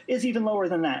there is even lower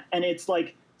than that. And it's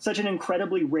like such an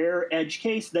incredibly rare edge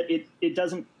case that it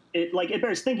doesn't, it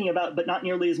bears thinking about, but not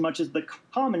nearly as much as the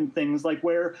common things, like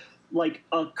where like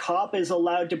a cop is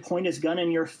allowed to point his gun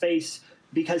in your face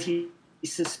because he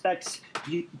suspects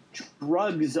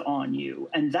drugs on you,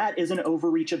 and that is an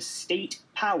overreach of state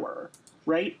power,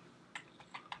 right?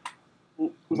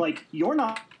 Like, you're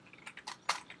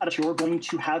going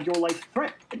to have your life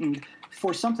threatened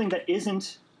for something that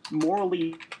isn't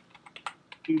morally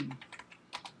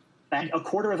a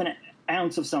quarter of an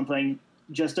ounce of something,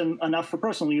 just enough for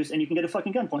personal use, and you can get a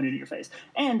fucking gun pointed in your face.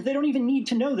 And they don't even need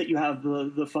to know that you have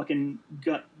the fucking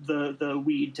the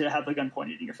weed to have the gun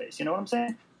pointed in your face. You know what I'm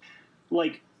saying?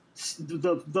 Like,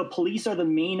 the police are the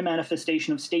main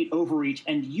manifestation of state overreach,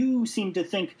 and you seem to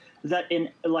think that in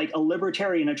like a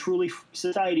libertarian, a truly free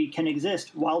society can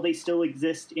exist while they still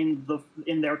exist in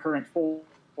their current form.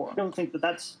 I don't think that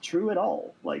that's true at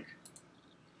all. Like,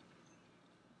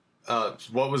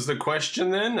 what was the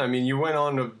question then? I mean, you went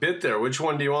on a bit there. Which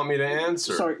one do you want me to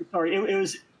answer? Sorry. It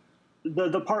was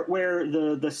the part where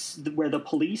the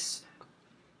police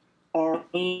are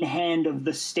in hand of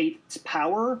the state's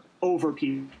power over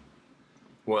people.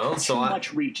 Well, too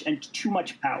much reach and too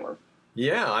much power.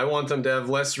 Yeah, I want them to have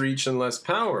less reach and less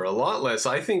power, a lot less.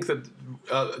 I think that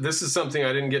this is something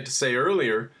I didn't get to say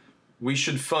earlier. We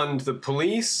should fund the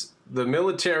police, the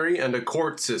military, and a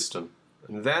court system.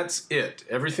 And that's it.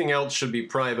 Everything else should be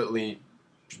privately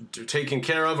taken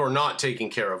care of or not taken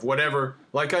care of, whatever.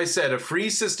 Like I said, a free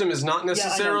system is not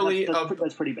necessarily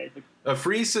that's pretty basic. A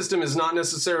free system is not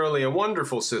necessarily a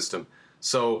wonderful system.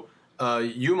 So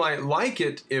you might like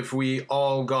it if we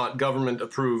all got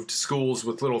government-approved schools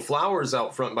with little flowers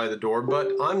out front by the door,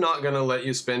 but I'm not going to let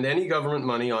you spend any government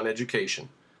money on education.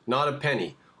 Not a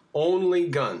penny. Only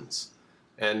guns.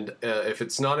 And if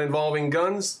it's not involving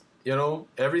guns, you know,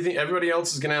 everybody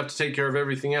else is going to have to take care of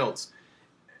everything else.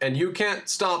 And you can't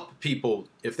stop people.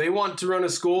 If they want to run a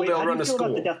school, they'll run a school. How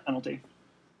do you feel about the death penalty?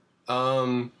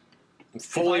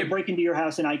 If I break into your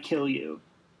house and I kill you,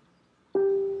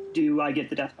 do I get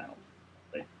the death penalty?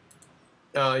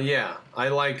 Yeah, I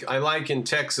like in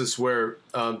Texas where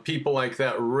people like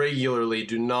that regularly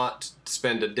do not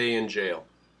spend a day in jail.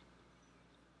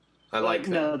 I like that.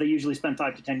 No, they usually spend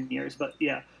 5 to 10 years, but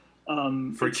yeah.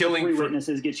 For killing three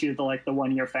witnesses gets you the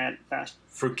 1 year fast.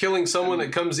 For killing someone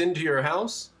that comes into your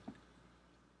house?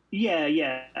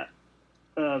 Yeah.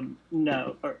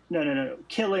 No.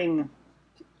 Killing.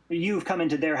 You've come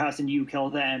into their house and you kill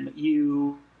them.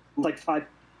 You 5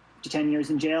 to 10 years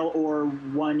in jail, or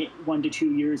 1 to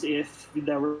 2 years if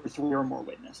there were 3 or more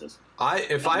witnesses.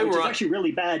 Which is actually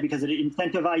really bad because it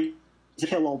incentivizes to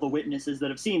kill all the witnesses that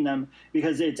have seen them,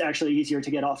 because it's actually easier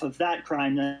to get off of that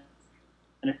crime than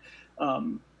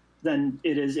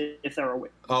it is if there are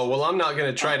witnesses. Oh, well, I'm not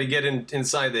going to try to get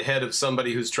inside the head of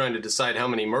somebody who's trying to decide how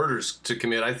many murders to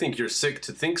commit. I think you're sick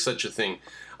to think such a thing.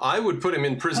 I would put him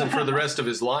in prison for the rest of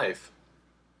his life.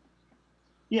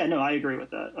 Yeah, no, I agree with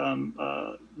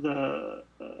that.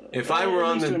 If I were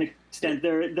on to an extent,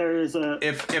 there is a.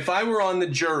 If I were on the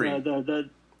jury,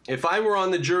 if I were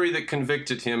on the jury that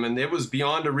convicted him and it was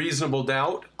beyond a reasonable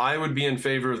doubt, I would be in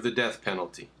favor of the death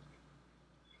penalty.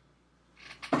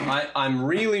 I'm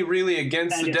really, really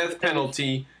against the death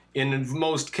penalty in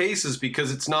most cases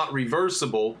because it's not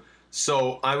reversible.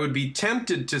 So I would be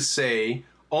tempted to say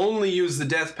only use the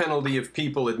death penalty if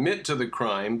people admit to the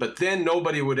crime, but then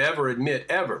nobody would ever admit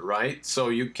ever, right? So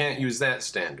you can't use that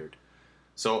standard.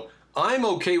 So I'm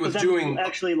okay with doing...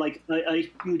 Actually,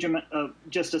 a huge amount,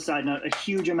 just a side note, a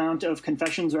huge amount of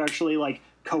confessions are actually,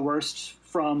 coerced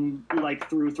from,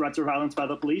 through threats or violence by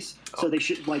the police. So they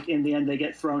should, in the end, they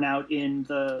get thrown out in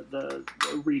the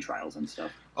retrials and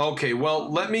stuff. Okay, well,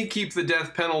 let me keep the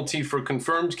death penalty for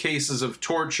confirmed cases of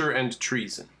torture and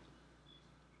treason.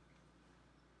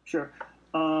 Sure.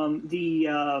 I'll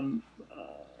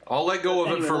let go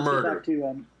of it for murder.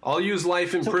 I'll use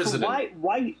life imprisonment.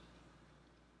 Why?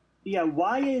 Yeah.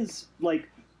 Why is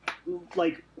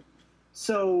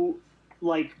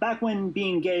back when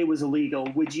being gay was illegal,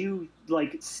 would you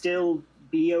still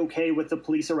be okay with the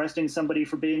police arresting somebody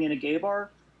for being in a gay bar?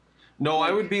 No,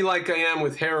 I would be like I am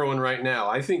with heroin right now.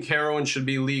 I think heroin should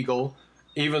be legal,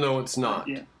 even though it's not.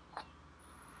 Yeah.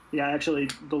 Yeah, I actually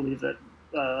believe that.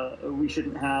 We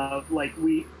shouldn't have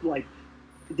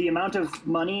the amount of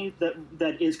money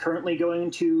that is currently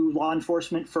going to law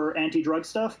enforcement for anti-drug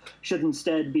stuff should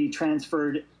instead be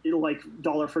transferred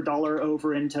dollar for dollar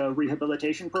over into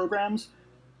rehabilitation programs,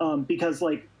 because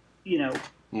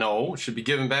No, it should be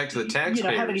given back to the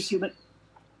taxpayers. Having a human.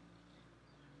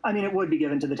 I mean, it would be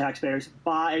given to the taxpayers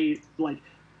by,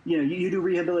 you do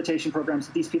rehabilitation programs.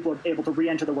 These people are able to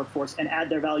re-enter the workforce and add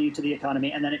their value to the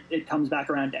economy, and then it comes back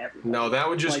around to everyone. No, that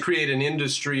would just create an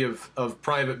industry of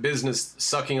private business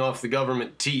sucking off the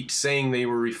government teat, saying they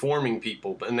were reforming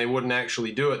people, and they wouldn't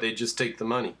actually do it. They'd just take the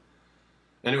money.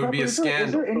 And it would be a scandal.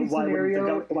 Is there any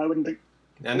scenario? Why wouldn't they?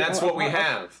 And that's what we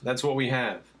have. That's what we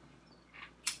have.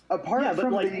 Apart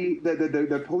from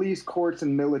the police, courts,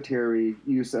 and military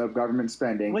use of government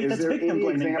spending, is there any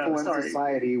example in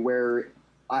society where...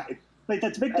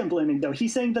 that's victim blaming, though.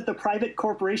 He's saying that the private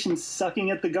corporations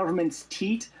sucking at the government's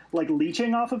teat,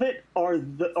 leeching off of it, are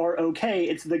okay.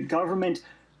 It's the government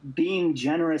being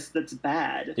generous that's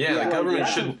bad. Yeah, the government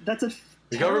should...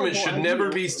 The government should never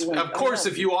be... Of course,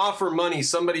 if you offer money,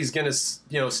 somebody's going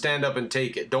to, stand up and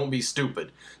take it. Don't be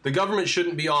stupid. The government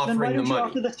shouldn't be offering the money. Then why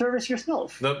don't you offer the service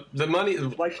yourself? The money...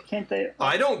 Why can't they...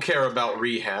 I don't care about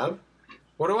rehab.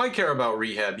 What do I care about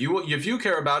rehab? If you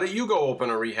care about it, you go open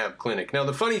a rehab clinic. Now,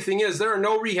 the funny thing is, there are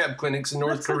no rehab clinics in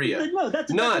North Korea.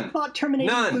 That's none. That's a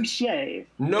thought-terminating cliche.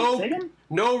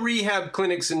 No rehab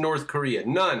clinics in North Korea.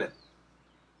 None.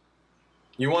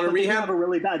 You want to rehab? They have a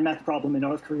really bad meth problem in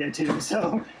North Korea too,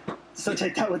 so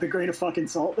take that with a grain of fucking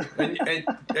salt.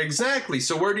 Exactly.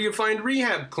 So where do you find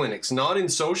rehab clinics? Not in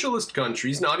socialist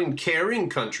countries, not in caring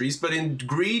countries, but in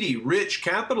greedy, rich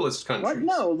capitalist countries.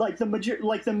 No,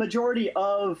 the majority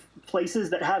of places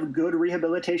that have good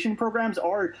rehabilitation programs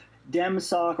are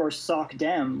Dem-Soc or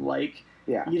Soc-Dem.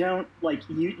 You don't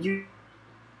you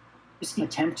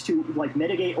attempt to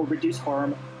mitigate or reduce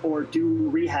harm or do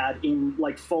rehab in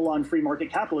full-on free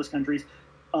market capitalist countries,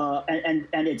 and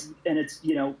it's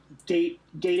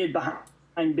gated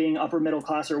behind being upper middle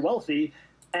class or wealthy.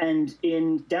 And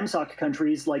in Dem-Soc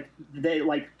countries like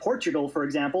Portugal, for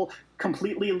example,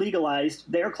 completely legalized.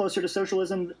 They're closer to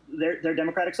socialism. They're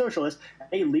democratic socialists.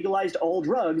 They legalized all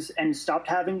drugs and stopped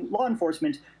having law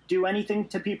enforcement do anything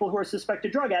to people who are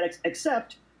suspected drug addicts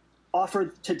except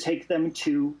offered to take them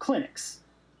to clinics,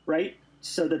 right?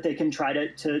 So that they can try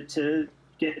to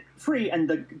get free.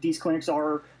 And these clinics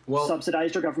are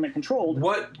subsidized or government controlled.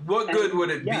 What good would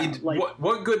it be?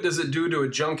 What good does it do to a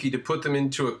junkie to put them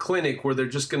into a clinic where they're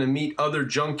just going to meet other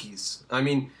junkies? I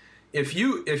mean, if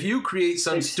you create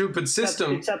some stupid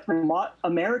system, except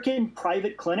American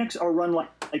private clinics are run like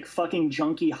fucking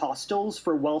junkie hostels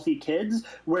for wealthy kids,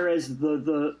 whereas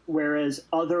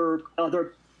other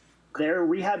their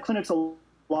rehab clinics a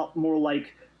lot more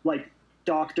like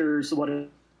doctors. What are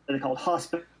they called?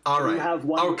 Hospitals. All right. You have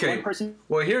one person.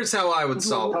 Well, here's how I would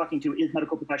solve it. Talking to is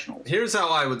medical professionals. Here's how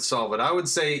I would solve it. I would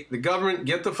say the government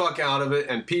get the fuck out of it,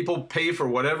 and people pay for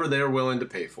whatever they're willing to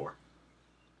pay for.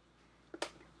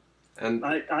 And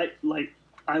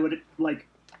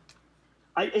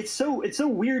it's so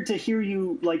weird to hear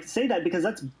you say that, because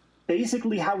that's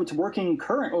basically how it's working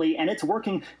currently, and it's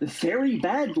working very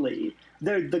badly.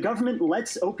 The government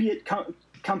lets opiate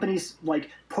companies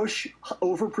push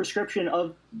over prescription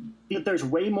of. There's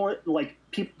way more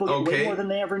people get way more than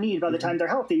they ever need by the time they're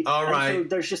healthy. All right. So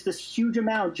there's just this huge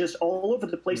amount just all over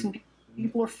the place, and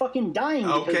people are fucking dying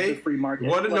because of the free market.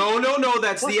 No.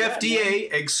 That's the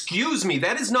FDA. Excuse me.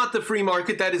 That is not the free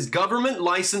market. That is government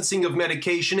licensing of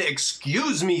medication.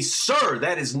 Excuse me, sir.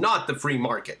 That is not the free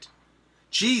market.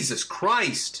 Jesus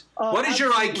Christ. What is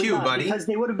your IQ, buddy? Because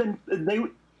they would have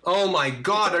been... Oh my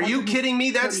God, are you kidding me?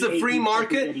 That's the free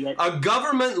market? A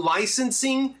government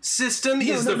licensing system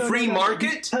is the free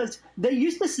market? Because they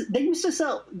used to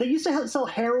sell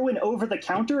heroin over the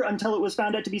counter until it was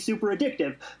found out to be super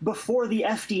addictive before the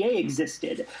FDA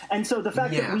existed. And so the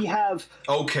fact that we have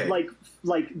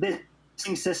this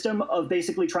system of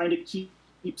basically trying to keep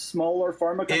smaller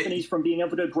pharma companies from being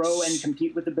able to grow and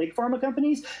compete with the big pharma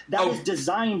companies, that is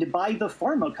designed by the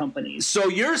pharma companies. So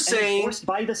you're saying enforced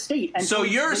by the state. And so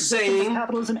you're saying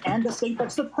capitalism and the state,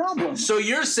 that's the problem. So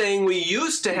you're saying we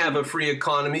used to have a free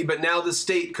economy, but now the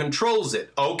state controls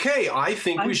it. Okay, I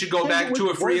think we should go back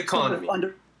to a free economy.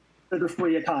 Under the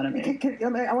free economy.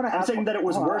 I'm saying that it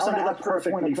was worse under the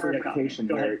perfectly free economy.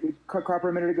 Go ahead. Cropper,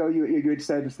 a minute ago, you had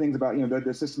said things about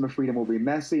the system of freedom will be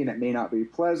messy and it may not be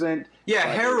pleasant. Yeah,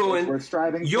 heroin. We're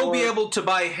striving. You'll be able to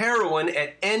buy heroin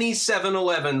at any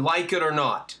 7-Eleven, like it or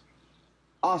not.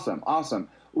 Awesome.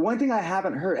 One thing I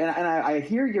haven't heard, and I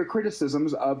hear your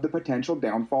criticisms of the potential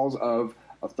downfalls of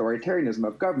authoritarianism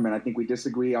of government. I think we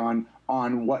disagree on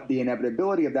what the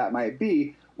inevitability of that might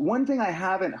be. One thing I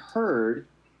haven't heard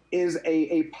is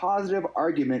a positive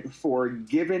argument for,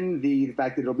 given the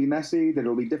fact that it'll be messy, that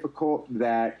it'll be difficult,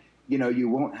 that you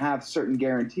won't have certain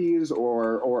guarantees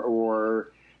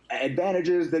or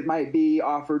advantages that might be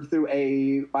offered through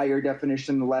a, by your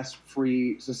definition, less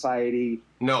free society.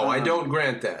 No, I don't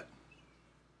grant that.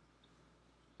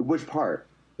 Which part?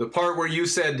 The part where you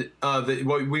said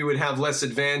that we would have less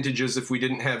advantages if we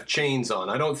didn't have chains on.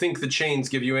 I don't think the chains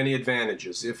give you any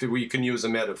advantages, if we can use a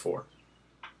metaphor.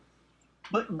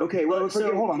 But, okay, well,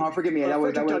 hold on, forgive me. That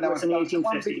was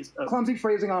clumsy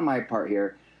phrasing on my part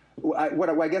here.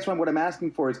 I guess what I'm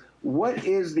asking for is, what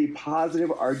is the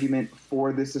positive argument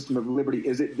for this system of liberty?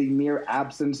 Is it the mere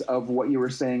absence of what you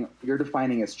were saying you're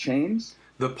defining as chains?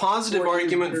 The positive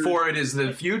argument for it is that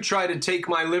if you try to take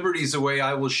my liberties away,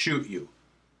 I will shoot you.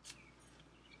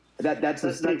 That's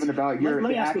a statement about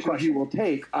the actions you will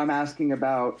take. I'm asking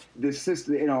about this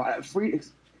system.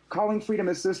 Calling freedom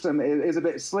a system is a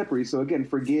bit slippery. So again,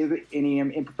 forgive any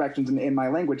imperfections in my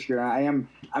language here. I'm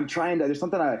trying to. There's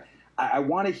something I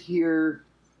want to hear.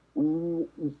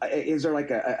 Is there like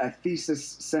a thesis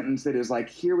sentence that is like,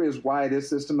 here is why this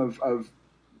system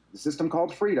the system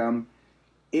called freedom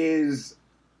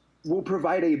will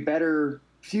provide a better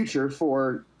future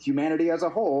for humanity as a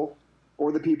whole,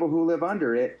 or the people who live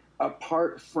under it,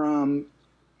 apart from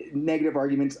negative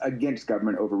arguments against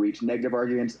government overreach, negative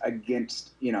arguments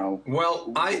against,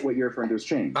 what you're referring to as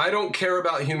change. I don't care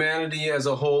about humanity as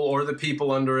a whole or the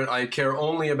people under it. I care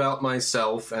only about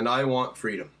myself, and I want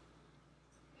freedom.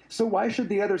 So why should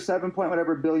the other 7 point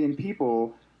whatever billion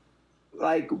people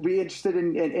be interested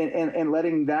in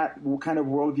letting that kind of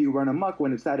worldview run amok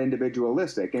when it's that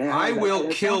individualistic? And I will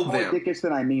kill them. More ridiculous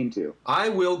than I mean to. I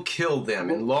will kill them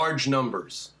in large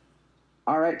numbers.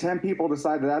 All right, 10 people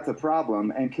decide that that's a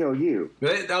problem and kill you.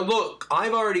 Now look,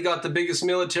 I've already got the biggest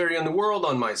military in the world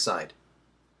on my side.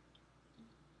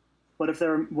 What if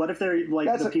they're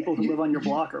like the people who live on your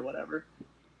block or whatever?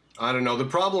 I don't know. The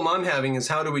problem I'm having is,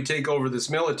 how do we take over this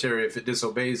military if it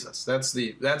disobeys us? That's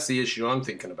the issue I'm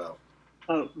thinking about.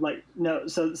 Oh, no.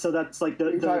 So that's like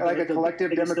a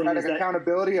collective democratic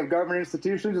accountability of government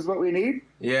institutions is what we need.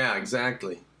 Yeah,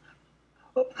 exactly.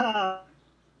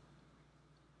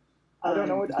 I don't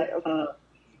know what.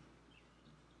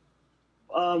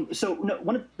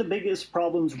 One of the biggest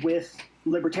problems with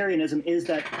libertarianism is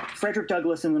that Frederick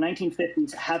Douglass in the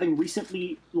 1950s, having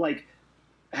recently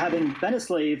having been a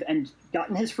slave and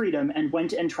gotten his freedom and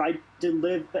went and tried to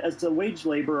live as a wage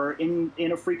laborer in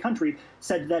a free country,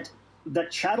 said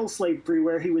that chattel slavery,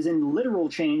 where he was in literal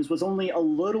chains, was only a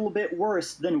little bit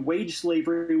worse than wage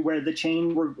slavery, where the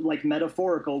chain were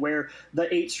metaphorical, where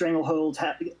the 8 strangleholds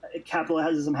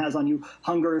capitalism has on you: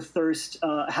 hunger, thirst,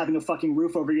 having a fucking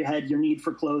roof over your head, your need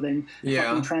for clothing,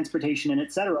 fucking transportation, and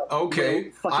etc. Okay,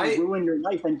 will fucking ruin your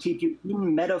life and keep you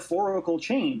in metaphorical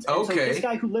chains. And so this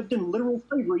guy who lived in literal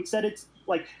slavery said, it's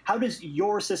like, how does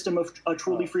your system of a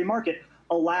truly free market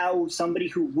allow somebody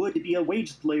who would be a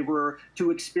wage laborer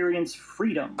to experience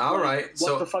freedom? All right.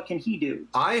 What the fuck can he do?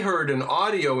 I heard an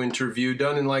audio interview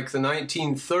done in the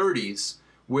 1930s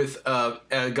with a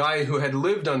guy who had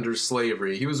lived under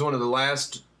slavery. He was one of the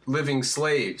last living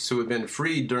slaves who had been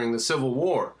freed during the Civil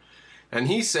War. And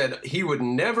he said he would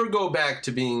never go back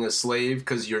to being a slave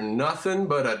because you're nothing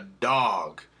but a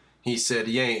dog. He said,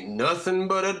 you ain't nothing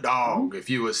but a dog if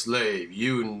you a slave.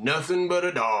 You nothing but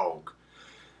a dog.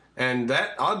 And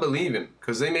that, I believe him,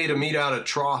 because they made him eat out of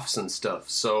troughs and stuff.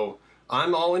 So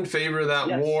I'm all in favor of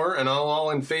that war, and I'm all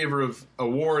in favor of a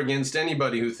war against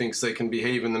anybody who thinks they can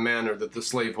behave in the manner that the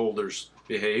slaveholders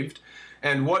behaved.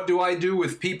 And what do I do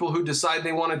with people who decide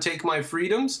they want to take my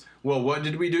freedoms? Well, what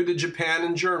did we do to Japan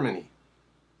and Germany?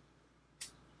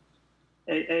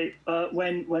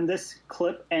 When this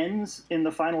clip ends in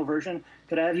the final version,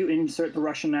 could I have you insert the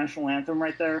Russian national anthem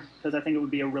right there? Because I think it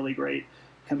would be a really great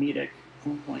comedic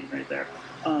point right there.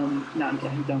 No, I'm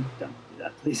kidding. Don't do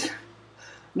that, please.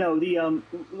 No, the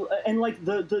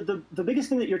biggest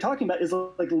thing that you're talking about is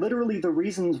literally the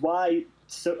reasons why.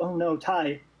 So, oh no,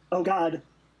 Ty. Oh God,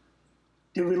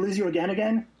 did we lose you again?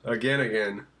 Again. Are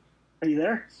you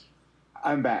there?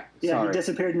 I'm back. Yeah, Sorry. you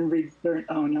disappeared and returned.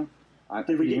 Oh no.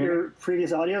 Did we get your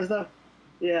previous audios though?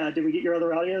 Yeah. Did we get your other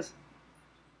audios?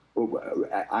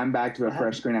 I'm back to a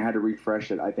fresh screen. I had to refresh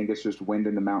it. I think it's just wind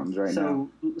in the mountains right now.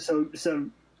 So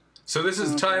this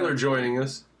is Tyler joining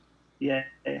us. Yeah.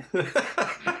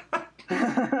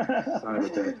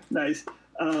 Nice.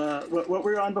 What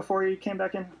were you on before you came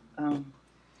back in?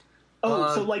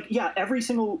 Every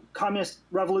single communist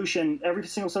revolution, every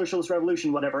single socialist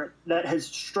revolution, whatever, that has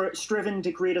striven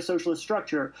to create a socialist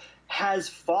structure has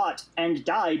fought and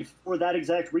died for that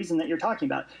exact reason that you're talking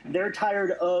about. They're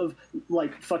tired of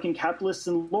fucking capitalists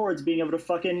and lords being able to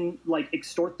fucking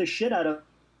extort the shit out of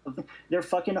their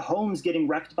fucking homes getting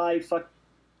wrecked by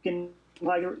fucking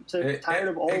tired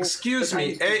of all. Excuse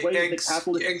me.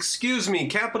 Excuse me.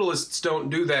 Capitalists don't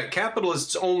do that.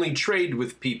 Capitalists only trade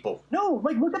with people. No,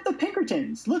 like look at the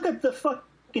Pinkertons. Look at the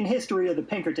fucking history of the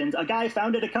Pinkertons. A guy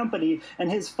founded a company,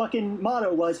 and his fucking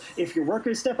motto was, "If your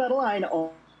workers step out of line,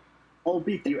 I'll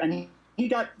beat you." And he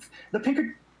got the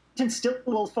Pinkertons still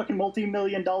a fucking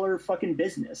multi-million-dollar fucking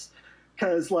business,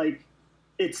 because like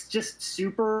it's just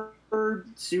super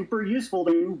useful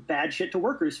to do bad shit to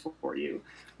workers for you,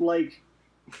 like.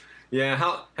 Yeah,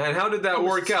 how did that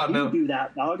work out? Now, do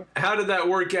that, dog. How did that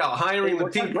work out? Hiring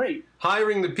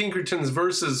the Pinkertons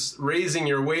versus raising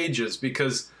your wages,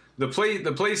 because the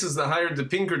places that hired the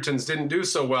Pinkertons didn't do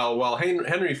so well, while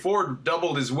Henry Ford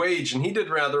doubled his wage and he did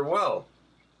rather well.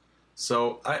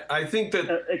 So I think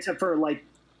that except for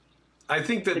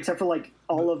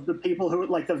all of the people who,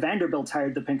 like, the Vanderbilts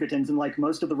hired the Pinkertons, and like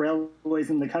most of the railways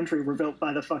in the country were built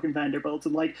by the fucking Vanderbilts,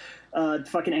 and like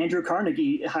fucking Andrew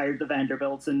Carnegie hired the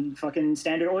Vanderbilts, and fucking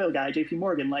Standard Oil guy JP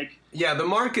Morgan, like. Yeah, the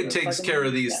market takes care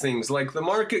of these things. Like the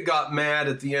market got mad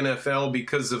at the NFL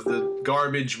because of the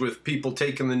garbage with people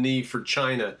taking the knee for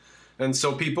China, and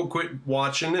so people quit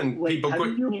watching, and people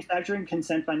quit. Manufacturing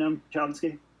consent by Noam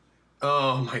Chomsky.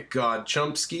 Oh my God,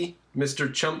 Chomsky,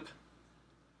 Mr. Chump.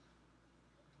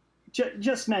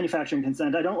 Just manufacturing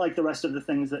consent. I don't like the rest of the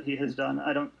things that he has done.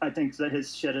 I think that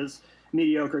his shit is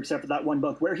mediocre, except for that one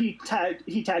book where he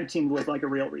tag teamed with like a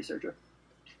real researcher.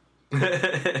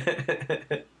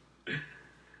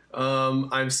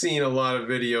 I've seen a lot of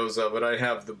videos of it. I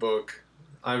have the book.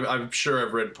 I'm sure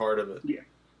I've read part of it. Yeah.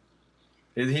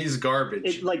 He's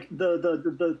garbage. Like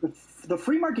the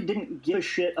free market didn't give a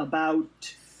shit about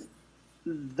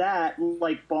that,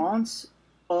 like bonds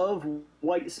of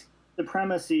white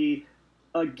supremacy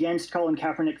against Colin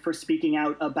Kaepernick for speaking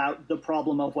out about the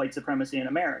problem of white supremacy in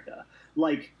America.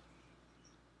 Like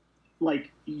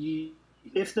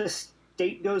if the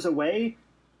state goes away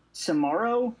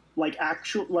tomorrow, like I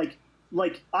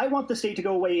want the state to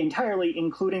go away entirely,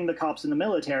 including the cops and the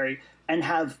military, and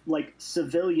have like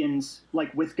civilians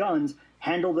like with guns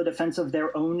handle the defense of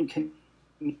their own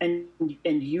and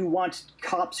you want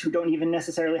cops who don't even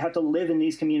necessarily have to live in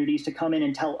these communities to come in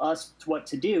and tell us what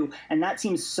to do, and that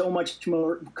seems so much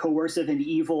more coercive and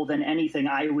evil than anything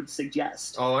I would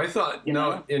suggest. Oh, I thought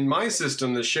in my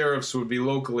system the sheriffs would be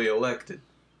locally elected.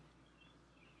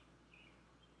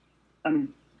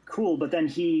 Cool, but then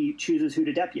he chooses who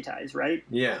to deputize, right?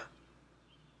 Yeah.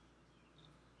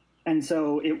 And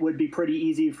so it would be pretty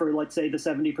easy for, let's say, the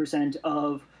 70%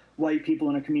 of white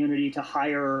people in a community to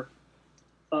hire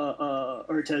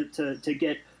or to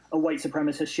get a white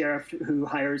supremacist sheriff who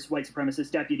hires white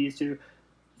supremacist deputies to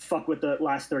fuck with the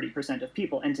last 30% of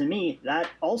people. And to me, that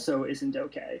also isn't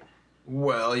okay.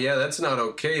 Well, yeah, that's not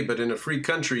okay, but in a free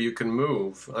country you can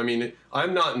move. I mean,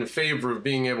 I'm not in favor of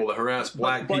being able to harass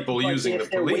black people using the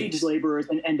police. They're wage laborers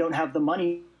and don't have the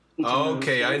money to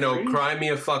okay, I know, cry me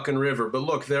a fucking river. But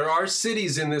look, there are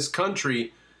cities in this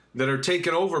country that are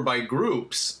taken over by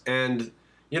groups, and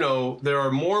there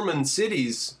are Mormon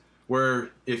cities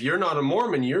where if you're not a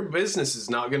Mormon, your business is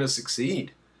not going to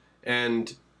succeed,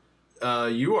 and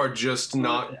you're just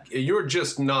not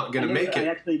going to make it. I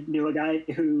actually knew a guy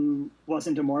who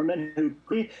wasn't a Mormon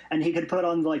and he could put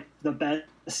on like the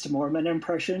best Mormon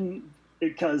impression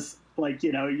because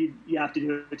you have to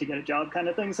do it to get a job kind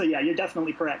of thing. So yeah, you're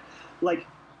definitely correct. Like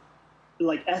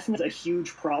ethnicity is a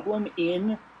huge problem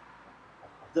in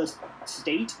the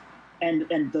state. And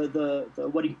the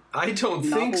what do you? I don't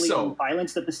think so.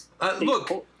 Violence that the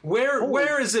look,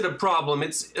 where is it a problem?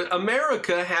 It's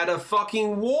America had a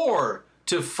fucking war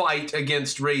to fight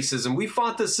against racism. We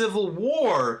fought the Civil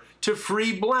War to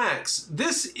free blacks.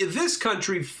 This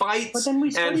country fights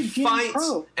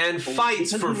and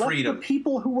fights for freedom. The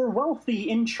people who were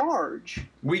wealthy in charge.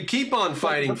 We keep on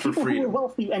fighting for freedom. The people who were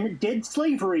wealthy and did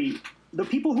slavery. The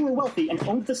people who were wealthy and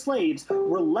owned the slaves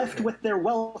were left with their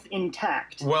wealth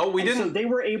intact. Well, so they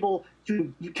were able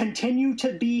to continue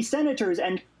to be senators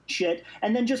and shit,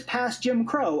 and then just pass Jim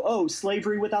Crow. Oh,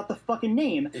 slavery without the fucking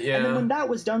name. Yeah. And then when that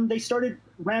was done, they started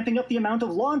ramping up the amount of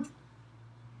law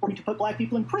enforcement to put black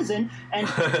people in prison, and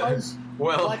because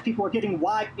black people are getting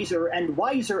wiser and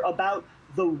wiser about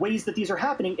the ways that these are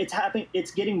happening,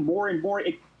 it's getting more and more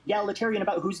egalitarian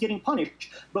about who's getting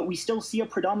punished. But we still see a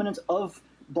predominance of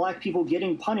black people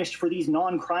getting punished for these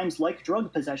non-crimes like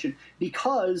drug possession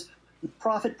because the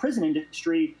profit prison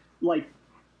industry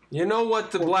You know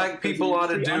what the black people ought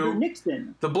to do?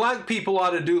 Nixon. The black people ought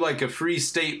to do like a Free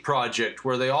State project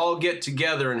where they all get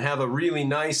together and have a really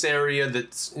nice area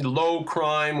that's low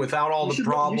crime without all the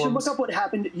problems. You should look up what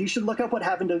happened. You should look up what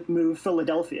happened to Move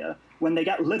Philadelphia when they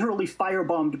got literally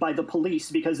firebombed by the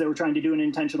police because they were trying to do an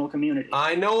intentional community.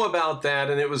 I know about that,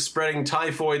 and it was spreading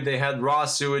typhoid. They had raw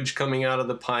sewage coming out of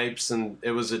the pipes, and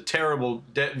it was a terrible,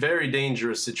 very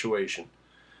dangerous situation.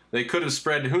 They could have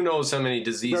spread who knows how many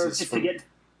diseases to get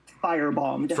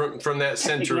firebombed from that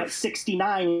center of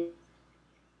 69,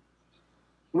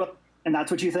 and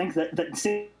that's what you think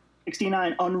that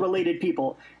 69 unrelated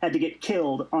people had to get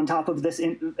killed on top of this,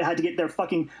 had to get their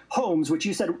fucking homes, which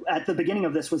you said at the beginning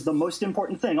of this was the most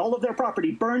important thing, all of their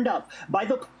property burned up by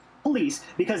the police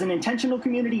because an intentional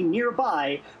community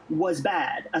nearby was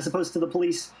bad, as opposed to the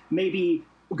police maybe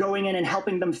going in and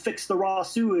helping them fix the raw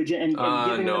sewage and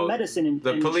giving them medicine and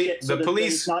shit, so the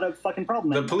police, it's not a fucking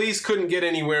problem anymore. The police couldn't get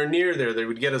anywhere near there. They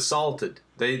would get assaulted.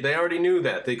 They already knew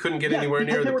that. They couldn't get anywhere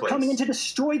near the place. They were coming in to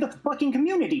destroy the fucking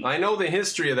community. I know the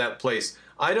history of that place.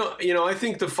 I don't, I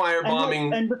think the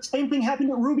firebombing... And the same thing happened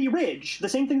at Ruby Ridge. The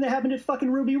same thing that happened at fucking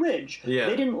Ruby Ridge. Yeah.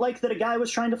 They didn't like that a guy was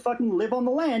trying to fucking live on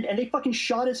the land, and they fucking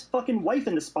shot his fucking wife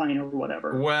in the spine or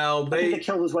whatever. Well, I think they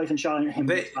killed his wife and shot him in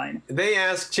the spine. They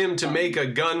asked him to make a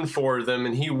gun for them,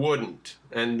 and he wouldn't.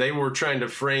 And they were trying to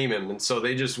frame him, and so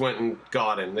they just went and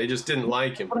got him. They just didn't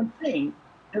like him. What I'm saying,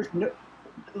 there's no...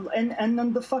 And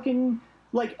then the fucking...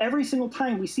 Like, every single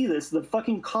time we see this, the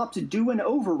fucking cops do an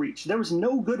overreach. There was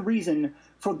no good reason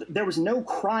there was no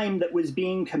crime that was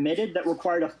being committed that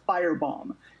required a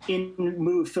firebomb in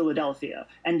Move Philadelphia.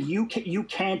 And you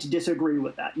can't disagree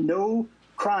with that. No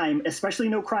crime, especially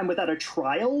no crime without a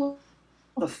trial,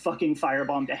 the fucking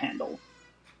firebomb to handle.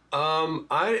 I'm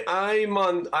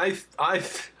on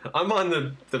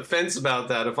the fence about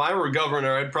that. If I were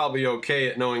governor, I'd probably okay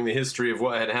at knowing the history of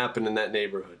what had happened in that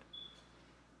neighborhood.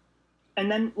 And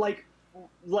then,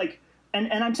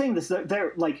 and I'm saying this,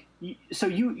 they're like, so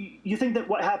you think that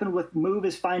what happened with Move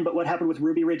is fine, but what happened with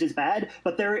Ruby Ridge is bad,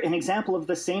 but they're an example of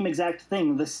the same exact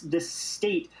thing, this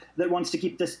state that wants to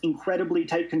keep this incredibly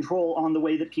tight control on the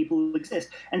way that people exist.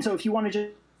 And so if you want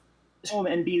to just home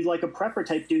and be like a prepper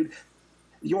type dude,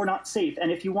 you're not safe. And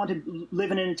if you want to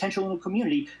live in an intentional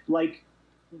community, like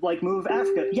Move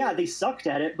Africa, yeah, they sucked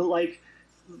at it, but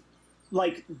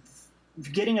like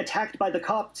getting attacked by the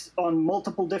cops on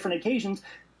multiple different occasions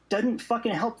doesn't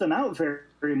fucking help them out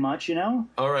very much, you know?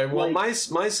 All right, well, my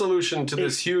solution to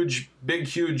this huge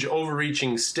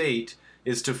overreaching state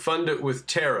is to fund it with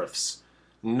tariffs.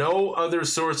 No other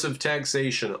source of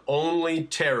taxation, only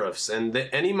tariffs. And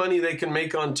any money they can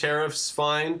make on tariffs,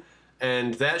 fine.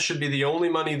 And that should be the only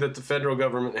money that the federal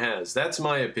government has. That's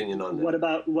my opinion on that.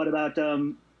 What about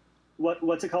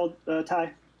what's it called,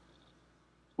 Ty?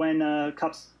 When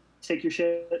cops take your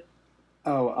shit?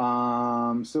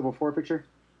 Civil forfeiture.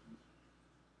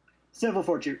 Civil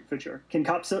forfeiture. Can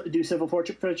cops do civil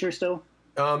forfeiture still?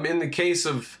 In the case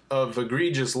of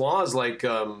egregious laws like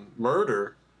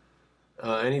murder,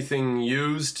 anything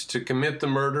used to commit the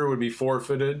murder would be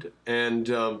forfeited, and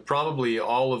probably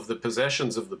all of the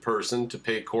possessions of the person to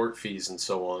pay court fees and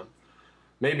so on.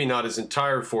 Maybe not his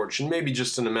entire fortune, maybe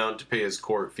just an amount to pay his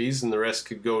court fees, and the rest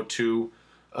could go to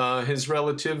his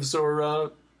relatives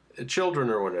or children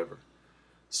or whatever.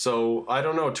 So I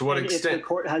don't know to what extent. If the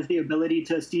court has the ability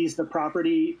to seize the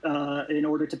property in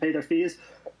order to pay their fees,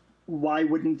 why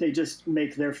wouldn't they just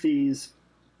make their fees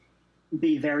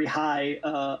be very high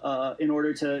in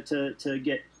order to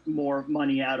get more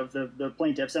money out of the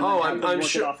plaintiffs and I'm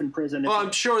sure. It off in prison? Well,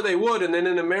 I'm sure they would, and then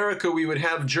in America we would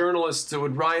have journalists that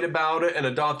would write about it, and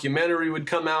a documentary would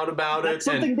come out about That's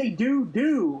something they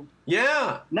do.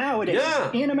 Yeah. Nowadays,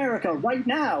 in America, right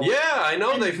now. Yeah, I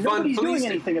know they fund police. Nobody's doing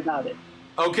anything about it.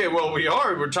 Okay, well, we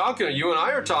are. We're talking. You and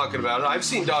I are talking about it. I've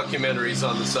seen documentaries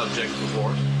on the subject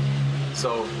before,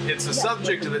 so it's a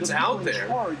subject that's out there.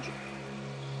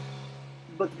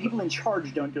 But the people in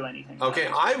charge don't do anything. Okay,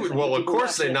 I would. Well, of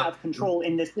course they not have control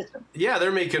in this system. Yeah,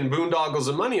 they're making boondoggles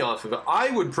of money off of it. I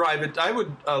would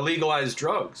legalize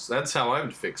drugs. That's how I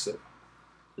would fix it.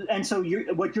 And so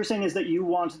what you're saying is that you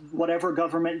want whatever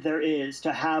government there is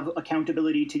to have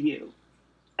accountability to you,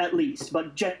 at least,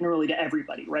 but generally to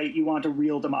everybody, right? You want a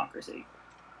real democracy.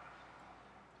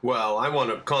 Well, I want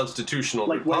a constitutional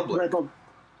republic.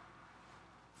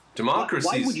 Democracy.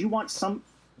 Why would you want some...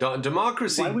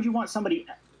 Democracy. Why would you want somebody...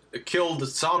 Killed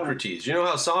Socrates. You know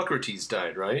how Socrates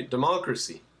died, right?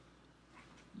 Democracy.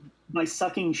 By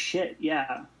sucking shit,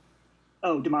 yeah.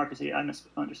 Oh, democracy. I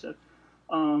misunderstood.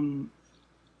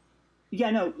 Yeah,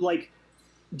 no,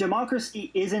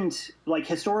 democracy isn't,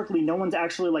 historically, no one's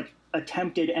actually,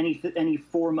 attempted any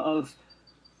form of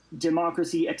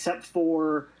democracy except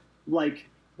for like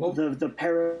the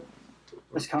Paris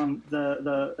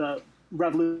the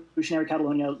Revolutionary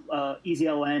Catalonia,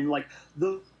 EZLN, like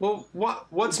the. Well,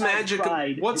 what's magic?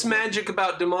 What's magic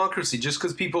about democracy? Just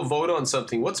because people vote on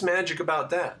something, what's magic about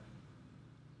that?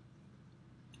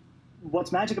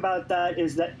 What's magic about that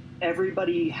is that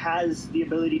everybody has the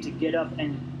ability to get up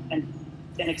and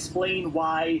explain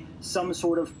why some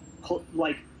sort of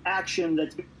like action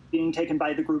that's being taken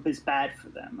by the group is bad for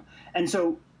them. And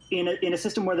so in a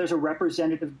system where there's a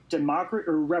representative democracy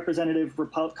or representative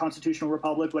constitutional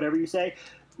republic, whatever you say,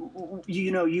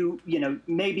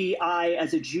 maybe I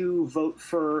as a Jew vote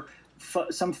for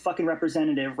some fucking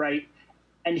representative, right?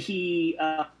 And he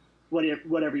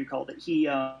whatever you called it, he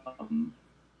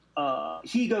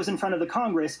goes in front of the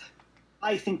Congress.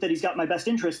 I think that he's got my best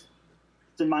interest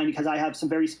in mind because I have some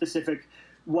very specific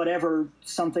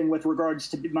something with regards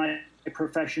to my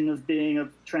profession of being a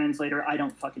translator. I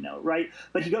don't fucking know, right?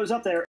 But he goes up there